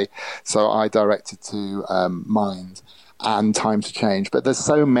messages a day, so I directed to Mind and Time to Change. But there's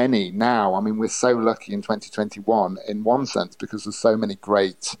so many now. I mean, we're so lucky in 2021 in one sense because there's so many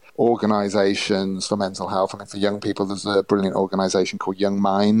great organisations for mental health. And for young people, there's a brilliant organisation called Young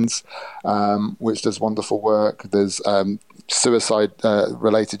Minds, which does wonderful work. There's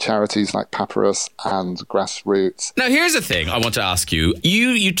suicide-related charities like Papyrus and Grassroots. Now, here's the thing I want to ask you.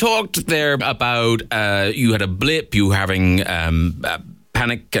 You talked there about you had a blip, you having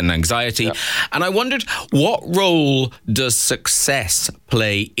panic and anxiety. Yeah. And I wondered, what role does success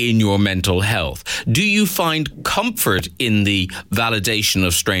play in your mental health? Do you find comfort in the validation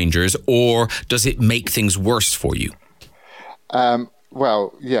of strangers, or does it make things worse for you?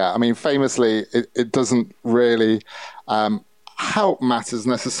 Well, yeah. I mean, famously, it doesn't really help matters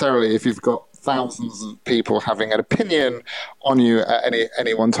necessarily if you've got thousands of people having an opinion on you at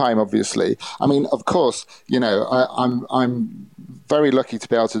any one time, obviously. I mean, of course, I'm very lucky to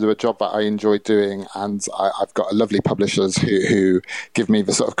be able to do a job that I enjoy doing, and I've got lovely publishers who give me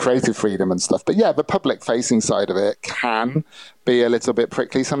the sort of creative freedom and stuff. But yeah, the public-facing side of it can be a little bit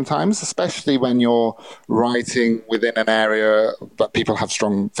prickly sometimes, especially when you're writing within an area that people have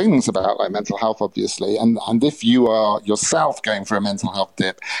strong feelings about, like mental health, obviously. And if you are yourself going through a mental health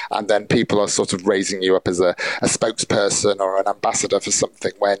dip, and then people are sort of raising you up as a spokesperson or an ambassador for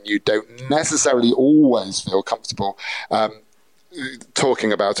something when you don't necessarily always feel comfortable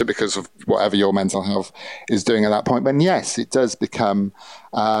talking about it because of whatever your mental health is doing at that point, then yes, it does become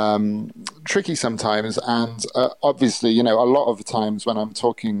tricky sometimes. And obviously, a lot of the times when I'm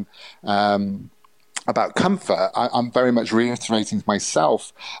talking about comfort, I'm very much reiterating to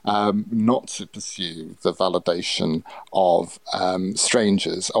myself not to pursue the validation of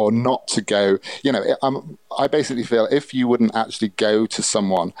strangers, or not to go, I basically feel if you wouldn't actually go to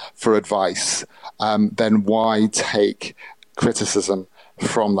someone for advice, then why take criticism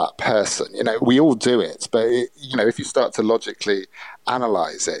from that person? We all do it, but if you start to logically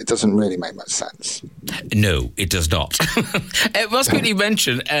analyze it, it doesn't really make much sense. No, it does not. It must quickly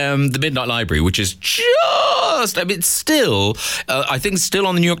mention the Midnight Library, which is it's still, I think, still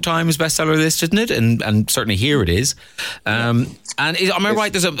on the New York Times bestseller list, isn't it? And certainly here it is. Am I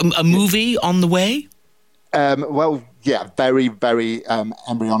right? There's a movie on the way? Well, yeah, very, very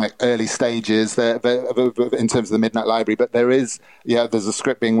embryonic early stages in terms of the Midnight Library. But there's a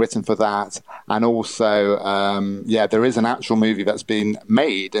script being written for that. And also, there is an actual movie that's been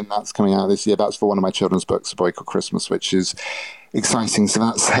made, and that's coming out this year. That's for one of my children's books, A Boy Called Christmas, which is exciting. So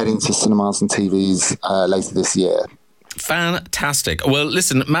that's heading to cinemas and TVs later this year. Fantastic. Well,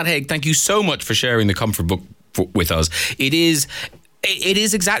 listen, Matt Haig, thank you so much for sharing the comfort book with us. It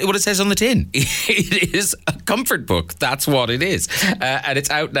is exactly what it says on the tin. It is a comfort book. That's what it is. And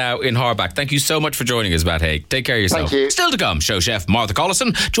it's out now in hardback. Thank you so much for joining us, Matt Haig. Take care of yourself. Thank you. Still to come, show chef Martha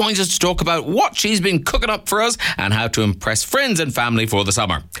Collison joins us to talk about what she's been cooking up for us and how to impress friends and family for the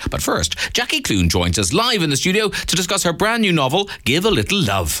summer. But first, Jackie Clune joins us live in the studio to discuss her brand new novel, Give a Little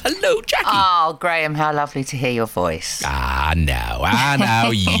Love. Hello, Jackie. Oh, Graham, how lovely to hear your voice.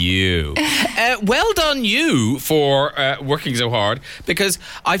 Now you. Well done you for working so hard, because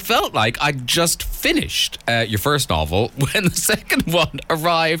I felt like I'd just finished your first novel when the second one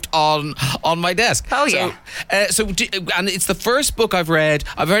arrived on my desk. Oh, yeah. And it's the first book I've read.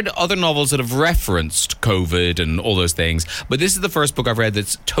 I've read other novels that have referenced COVID and all those things, but this is the first book I've read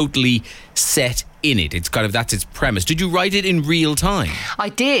that's totally set in it. It's kind of, that's its premise. Did you write it in real time? I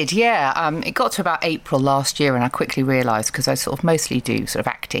did, yeah. It got to about April last year, and I quickly realised, because I sort of mostly do sort of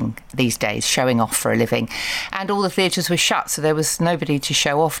acting these days, showing off for a living, and all the theatres were shut, so there was nobody to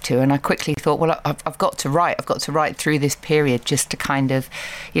show off to. And I quickly thought, well, I've got to write. I've got to write through this period just to kind of,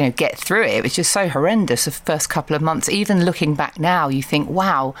 get through it. It was just so horrendous the first couple of months. Even looking back now, you think,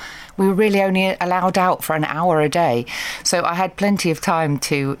 wow, we were really only allowed out for an hour a day. So I had plenty of time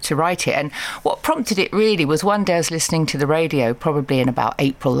to write it. And what prompted it really was one day I was listening to the radio, probably in about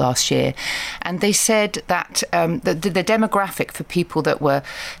April last year, and they said that the demographic for people that were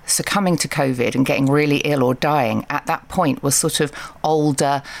succumbing to COVID and getting really ill or dying at that point was sort of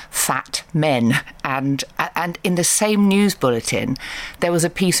older, fat men. And in the same news bulletin, there was a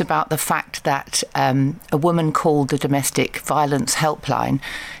piece about the fact that a woman called the domestic violence helpline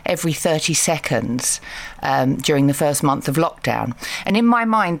every 30 seconds during the first month of lockdown. And in my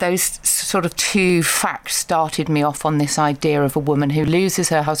mind, those sort of two facts started me off on this idea of a woman who loses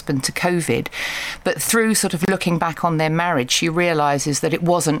her husband to COVID, but through sort of looking back on their marriage, she realises that it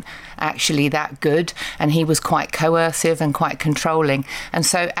wasn't actually that good, and he was quite coercive and quite controlling. And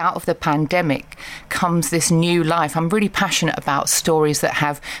so out of the pandemic comes this new life. I'm really passionate about stories that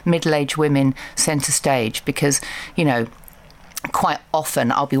have middle-aged women centre stage, because, quite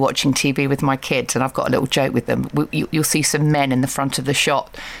often I'll be watching TV with my kids, and I've got a little joke with them. You'll see some men in the front of the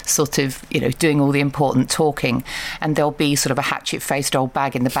shot sort of, doing all the important talking, and there'll be sort of a hatchet-faced old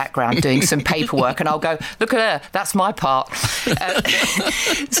bag in the background doing some paperwork, and I'll go, look at her, that's my part.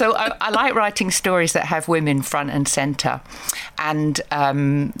 So I like writing stories that have women front and centre. And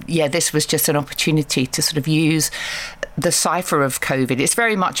this was just an opportunity to sort of use the cipher of COVID. It's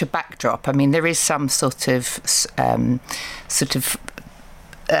very much a backdrop. I mean, there is some sort of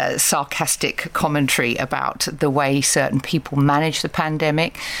sarcastic commentary about the way certain people manage the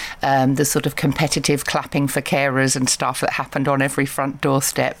pandemic, the sort of competitive clapping for carers and stuff that happened on every front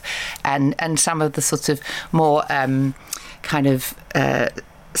doorstep, and some of the sort of more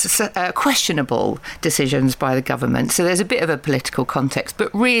questionable decisions by the government. So there's a bit of a political context,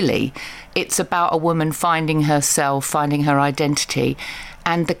 but really it's about a woman finding herself, finding her identity,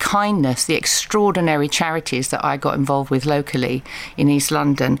 and the kindness, the extraordinary charities that I got involved with locally in East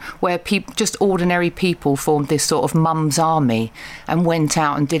London, where just ordinary people formed this sort of mum's army and went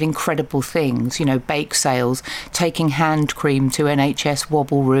out and did incredible things, you know, bake sales, taking hand cream to NHS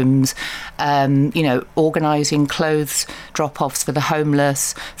wobble rooms, you know, organising clothes drop-offs for the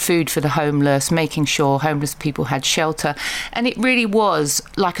homeless, food for the homeless, making sure homeless people had shelter. And it really was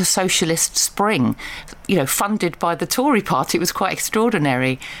like a socialist spring, you know, funded by the Tory party. It was quite extraordinary.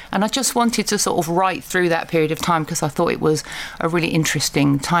 And I just wanted to sort of write through that period of time because I thought it was a really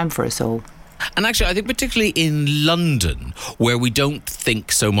interesting time for us all. And actually, I think particularly in London, where we don't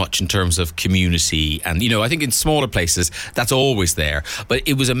think so much in terms of community, and, you know, I think in smaller places, that's always there. But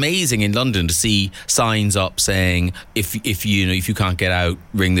it was amazing in London to see signs up saying, if you can't get out,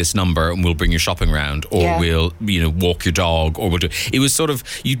 ring this number and we'll bring your shopping round, or we'll, you know, walk your dog, or we'll do. It was sort of,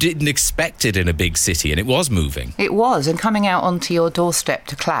 you didn't expect it in a big city, and it was moving. It was, and coming out onto your doorstep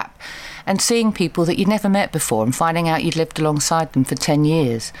to clap and seeing people that you'd never met before and finding out you'd lived alongside them for 10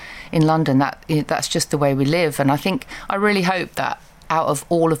 years in London, that's just the way we live. And I really hope that out of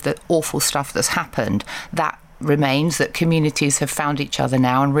all of the awful stuff that's happened, that remains, that communities have found each other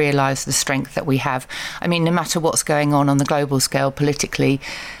now and realised the strength that we have. I mean, no matter what's going on the global scale politically,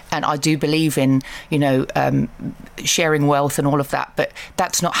 and I do believe in, you know, sharing wealth and all of that, but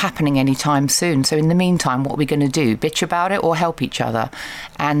that's not happening anytime soon. So in the meantime, what are we going to do? Bitch about it or help each other?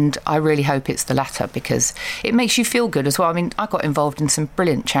 And I really hope it's the latter, because it makes you feel good as well. I mean, I got involved in some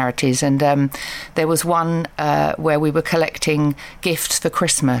brilliant charities, and there was one where we were collecting gifts for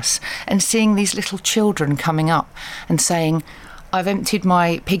Christmas and seeing these little children coming up and saying, I've emptied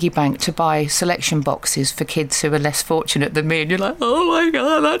my piggy bank to buy selection boxes for kids who are less fortunate than me. And you're like, oh my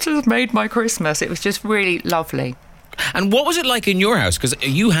God, that just made my Christmas. It was just really lovely. And what was it like in your house? Because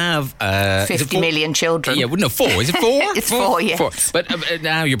you have 50 million children. Yeah, well, no, 4. Is it 4? It's 4, yes. 4. But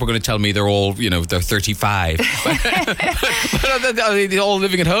now you're going to tell me they're all, you know, they're 35. but are they all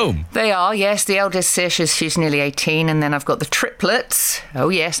living at home? They are, yes. The eldest Sish, she's nearly 18, and then I've got the triplets. Oh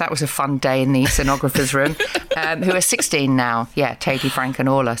yes, that was a fun day in the sonographer's room. Who are 16 now. Yeah, Tady, Frank, and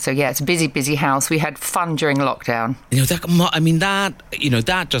Orla. So yeah, it's a busy house. We had fun during lockdown. You know,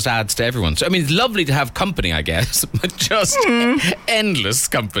 that just adds to everyone. So I mean, it's lovely to have company, I guess. Just endless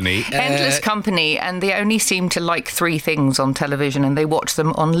company. Endless company, and they only seem to like 3 things on television, and they watch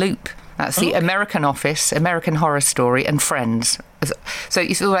them on loop. That's the American Office, American Horror Story, and Friends. So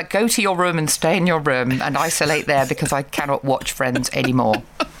you sort of like go to your room and stay in your room and isolate there, because I cannot watch Friends anymore.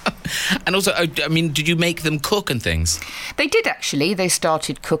 And also, I mean, did you make them cook and things? They did, actually. They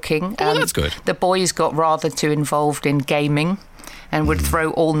started cooking. Oh, that's good. The boys got rather too involved in gaming and would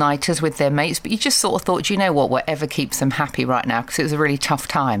throw all-nighters with their mates. But you just sort of thought, you know what, whatever keeps them happy right now, because it was a really tough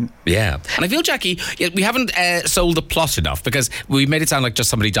time. So And I feel, Jackie, we haven't sold the plot enough, because we made it sound like just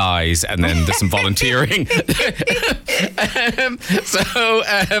somebody dies and then there's some volunteering.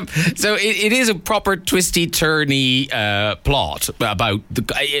 So it is a proper twisty-turny plot about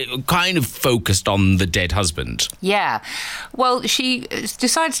kind of focused on the dead husband. Yeah. Well, she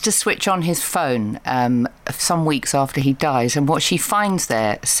decides to switch on his phone some weeks after he dies, and what she finds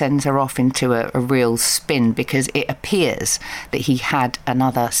there sends her off into a real spin, because it appears that he had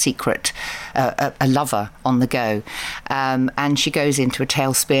another secret, a lover on the go. And she goes into a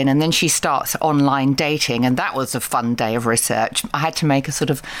tailspin, and then she starts online dating, and that was a fun day of research. I had to make a sort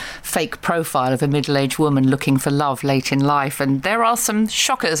of fake profile of a middle-aged woman looking for love late in life, and there are some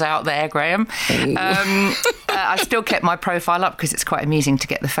shockers out there, Graham. I still kept my profile up because it's quite amusing to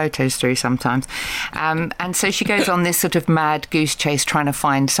get the photos through sometimes. And so she goes on this sort of mad goose chase trying to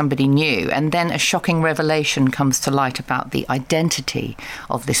find somebody new, and then a shocking revelation comes to light about the identity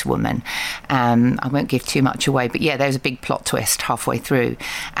of this woman. I won't give too much away, but yeah, there's a big plot twist halfway through,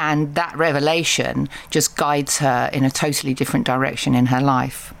 and that revelation just guides her in a totally different direction in her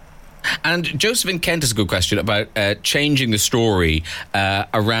life. And Josephine Kent has a good question about changing the story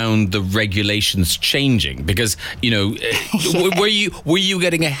around the regulations changing, because, you know, were you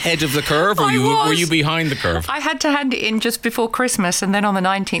getting ahead of the curve, or were you behind the curve? I had to hand it in just before Christmas, and then on the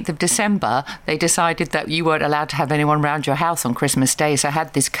 19th of December they decided that you weren't allowed to have anyone round your house on Christmas Day, so I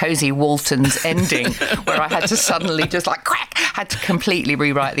had this cosy Waltons ending where I had to suddenly just like crack, had to completely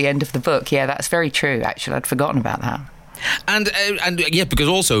rewrite the end of the book. Yeah, that's very true, actually. I'd forgotten about that. And because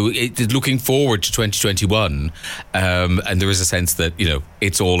also it's looking forward to 2021, and there is a sense that, you know,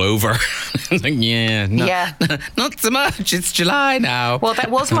 it's all over. Like, not so much. It's July now. Well, that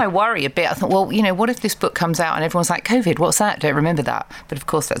was my worry a bit. I thought, well, what if this book comes out and everyone's like, COVID, what's that? Don't remember that. But of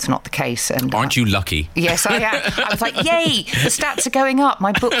course, that's not the case. And aren't you lucky? Yes, I am. I was like, yay, the stats are going up.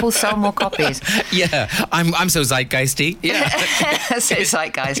 My book will sell more copies. Yeah, I'm so zeitgeisty. Yeah. So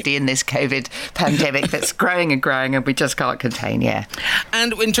zeitgeisty in this COVID pandemic that's growing and we just can't contain, yeah.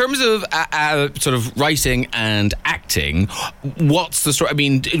 And in terms of sort of writing and acting, what's the story? I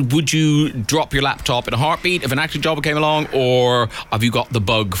mean, would you drop your laptop in a heartbeat if an acting job came along, or have you got the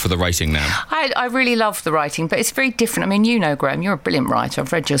bug for the writing now? I really love the writing, but it's very different. I mean, Graham, you're a brilliant writer.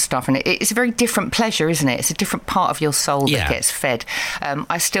 I've read your stuff, and it's a very different pleasure, isn't it? It's a different part of your soul that gets fed.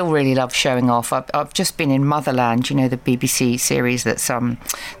 I still really love showing off. I've just been in Motherland, the BBC series that's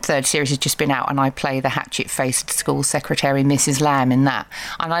third series has just been out, and I play the hatchet-faced school secretary, Mrs. Lamb, in that.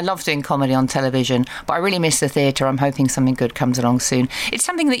 And I love doing comedy on television, but I really miss the theatre. I'm hoping something good comes along soon. It's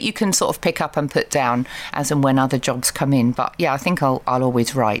something that you can sort of pick up and put down as and when other jobs come in. But yeah, I think I'll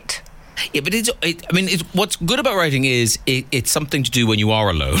always write. Yeah, but what's good about writing is it's something to do when you are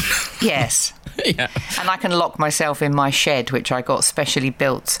alone. Yes. Yeah. And I can lock myself in my shed, which I got specially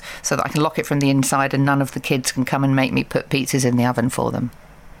built so that I can lock it from the inside and none of the kids can come and make me put pizzas in the oven for them.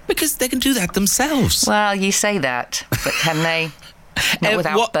 Because they can do that themselves. Well, you say that, but can they? Not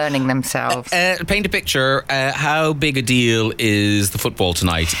without burning themselves. Paint a picture. How big a deal is the football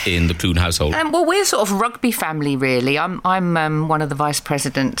tonight in the Clune household? Well, we're sort of rugby family, really. I'm one of the vice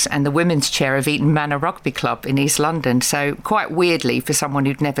presidents and the women's chair of Eton Manor Rugby Club in East London. So quite weirdly, for someone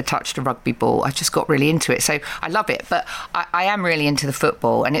who'd never touched a rugby ball, I just got really into it. So I love it. But I am really into the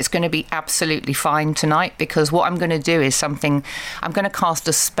football, and it's going to be absolutely fine tonight, because what I'm going to do is I'm going to cast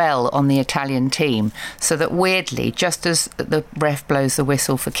a spell on the Italian team so that weirdly, just as the ref blows the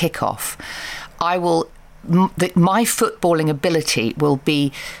whistle for kickoff, my footballing ability will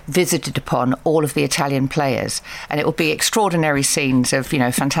be visited upon all of the Italian players, and it will be extraordinary scenes of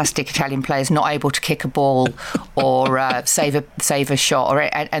fantastic Italian players not able to kick a ball or save a shot,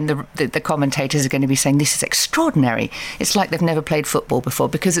 and the commentators are going to be saying, this is extraordinary. It's like they've never played football before,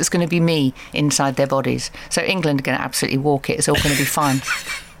 because it's going to be me inside their bodies. So England are going to absolutely walk it. It's all going to be fine.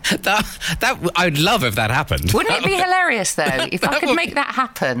 That I'd love if that happened. Wouldn't it be hilarious though if I could make that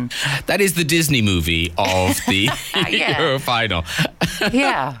happen? That is the Disney movie of the Euro final.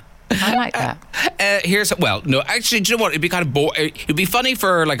 Yeah, I like that. Actually, do you know what? It'd be kind of it'd be funny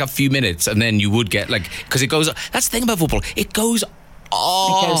for like a few minutes, and then you would get because it goes. That's the thing about football. It goes.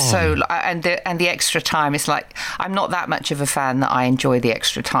 Oh. It goes so, and the extra time. It's like, I'm not that much of a fan that I enjoy the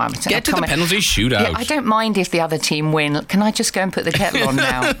extra time. Get to the penalty shootout. Yeah, I don't mind if the other team win. Can I just go and put the kettle on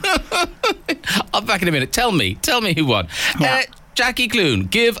now? I'll be back in a minute. Tell me who won. Yeah. Jackie Clune,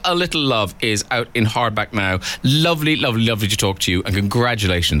 Give a Little Love is out in hardback now. Lovely, lovely, lovely to talk to you, and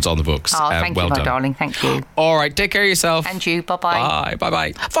congratulations on the books. Oh, thank you, my darling. Thank you. All right, take care of yourself. And you. Bye-bye.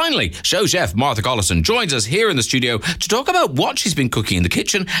 Bye-bye. Finally, show chef Martha Collison joins us here in the studio to talk about what she's been cooking in the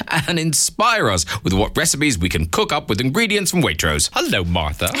kitchen and inspire us with what recipes we can cook up with ingredients from Waitrose. Hello,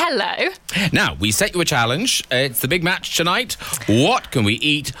 Martha. Hello. Now, we set you a challenge. It's the big match tonight. What can we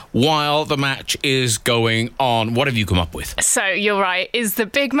eat while the match is going on? What have you come up with? So, you're right, is the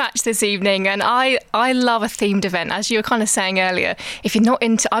big match this evening, and I love a themed event, as you were kind of saying earlier. If you're not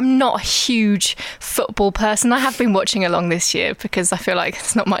into, I'm not a huge football person. I have been watching along this year because I feel like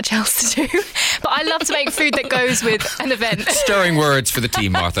there's not much else to do, but I love to make food that goes with an event. Stirring words for the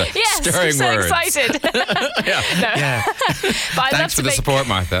team, Martha. Yes, Stirring I'm so words. excited. Yeah. But Thanks for the support,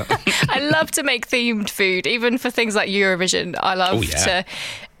 Martha. I love to make themed food, even for things like Eurovision. I love to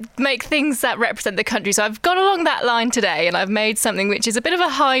make things that represent the country. So I've gone along that line today, and I've made something which is a bit of a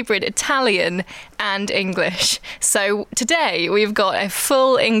hybrid Italian and English. So today we've got a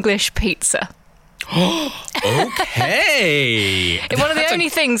full English pizza. Okay. One of the only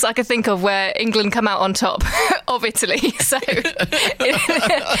things I could think of where England come out on top of Italy. So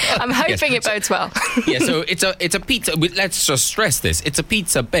I'm hoping it bodes well. So it's a pizza. Let's just stress this. It's a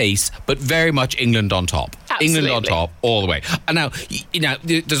pizza base, but very much England on top. Absolutely. England on top all the way. And now,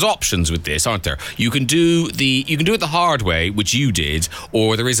 there's options with this, aren't there? You can do it the hard way, which you did,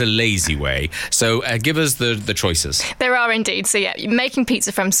 or there is a lazy way. So give us the choices. There are indeed. So making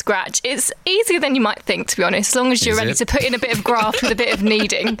pizza from scratch, it's easier than you might think, to be honest, as long as you're ready to put in a bit of graft with a bit of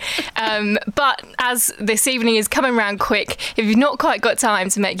kneading. But as this evening is coming round quick, if you've not quite got time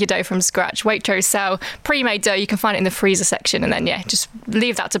to make your dough from scratch, Waitrose sell pre-made dough. You can find it in the freezer section, and then just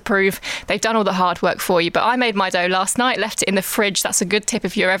leave that to prove they've done all the hard work for you. But I made my dough last night, left it in the fridge. That's a good tip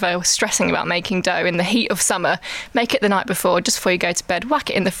if you're ever stressing about making dough in the heat of summer. Make it the night before, just before you go to bed, whack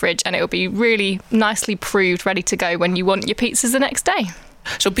it in the fridge, and it will be really nicely proved, ready to go when you want your pizzas the next day.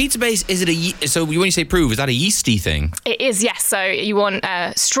 So pizza base, is it so when you say prove, is that a yeasty thing? It is, yes. So you want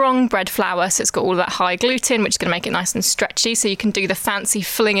strong bread flour, so it's got all of that high gluten, which is going to make it nice and stretchy, so you can do the fancy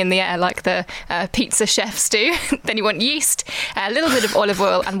fling in the air like the pizza chefs do. Then you want yeast, a little bit of olive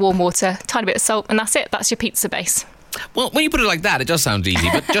oil and warm water, tiny bit of salt, and that's it. That's your pizza base. Well, when you put it like that, it does sound easy,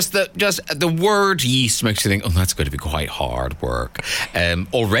 but just the word yeast makes you think, oh, that's going to be quite hard work.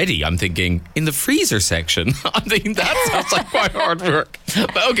 Already, I'm thinking in the freezer section. I'm thinking that sounds like quite hard work.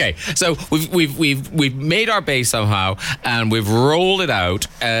 But okay, so we've made our base somehow, and we've rolled it out.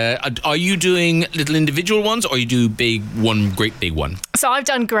 Are you doing little individual ones, or you do great big one? So I've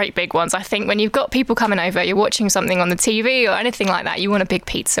done great big ones. I think when you've got people coming over, you're watching something on the TV or anything like that, you want a big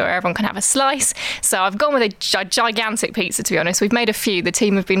pizza where everyone can have a slice. So I've gone with a gigantic pizza, to be honest. We've made a few. The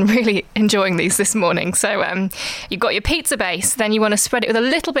team have been really enjoying these this morning. So you've got your pizza base, then you want to spread it with a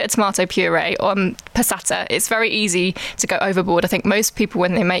little bit of tomato puree on passata. It's very easy to go overboard. I think most people,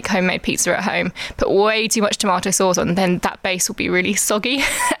 when they make homemade pizza at home, put way too much tomato sauce on, then that base will be really soggy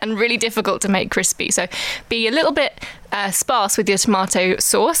and really difficult to make crispy. So be a little bit sparse with your tomato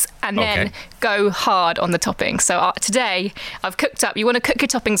sauce, and then go hard on the toppings. So today I've cooked up, you want to cook your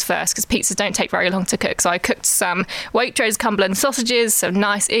toppings first because pizzas don't take very long to cook. So I cooked some Waitrose Cumberland sausages, some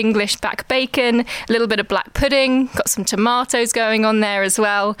nice English back bacon, a little bit of black pudding, got some tomatoes going on there as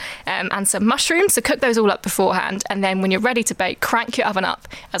well, and some mushrooms. So cook those all up beforehand, and then when you're ready to bake, crank your oven up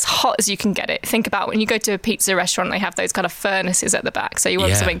as hot as you can get it. Think about when you go to a pizza restaurant, they have those kind of furnaces at the back. So you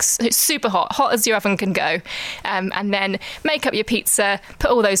want something super hot as your oven can go, and then make up your pizza, put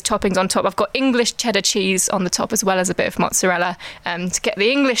all those toppings on top. I've got English cheddar cheese on the top as well as a bit of mozzarella to get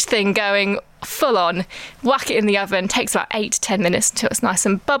the English thing going full on. Whack it in the oven, takes about 8 to 10 minutes until it's nice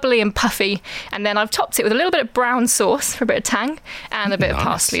and bubbly and puffy, and then I've topped it with a little bit of brown sauce for a bit of tang and a bit of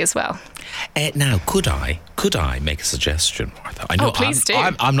parsley as well. Now, could I make a suggestion, Martha? I know please do.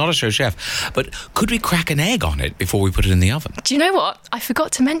 I'm not a show chef, but could we crack an egg on it before we put it in the oven? Do you know what? I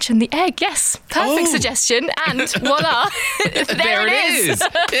forgot to mention the egg. Yes, perfect suggestion. And voila, there it is.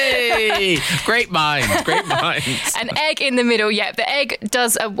 Hey, great minds, great minds. An egg in the middle. Yeah, the egg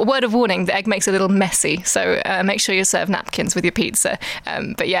does, a word of warning, the egg makes it a little messy. So make sure you serve napkins with your pizza.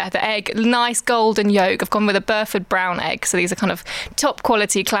 But yeah, the egg, nice golden yolk. I've gone with a Burford brown egg. So these are kind of top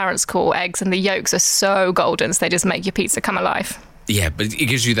quality Clarence Core eggs, and the yolks are so golden, so they just make your pizza come alive. Yeah, but it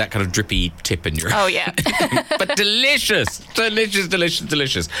gives you that kind of drippy tip in your... Oh, yeah. But delicious.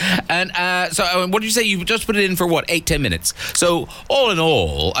 Delicious. And so what did you say? You just put it in for, 8-10 minutes? So all in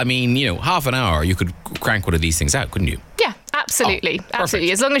all, I mean, half an hour, you could crank one of these things out, couldn't you? Yeah, absolutely. Oh,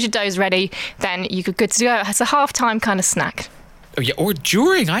 absolutely. As long as your dough's ready, then you're good to go. It's a half-time kind of snack. Oh, yeah, or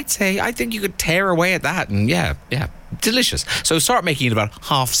during, I'd say. I think you could tear away at that, and yeah. Delicious. So start making it about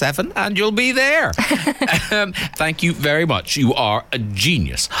 7:30 and you'll be there. Thank you very much. You are a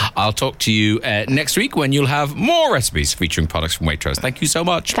genius. I'll talk to you next week when you'll have more recipes featuring products from Waitrose. Thank you so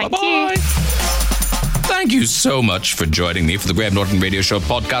much. Thank Bye-bye. you. Thank you so much for joining me for the Graham Norton Radio Show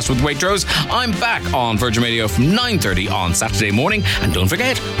podcast with Waitrose. I'm back on Virgin Radio from 9:30 on Saturday morning. And don't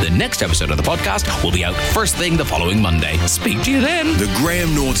forget, the next episode of the podcast will be out first thing the following Monday. Speak to you then. The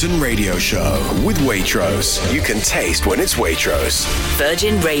Graham Norton Radio Show with Waitrose. You can taste when it's Waitrose.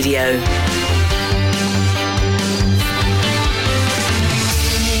 Virgin Radio.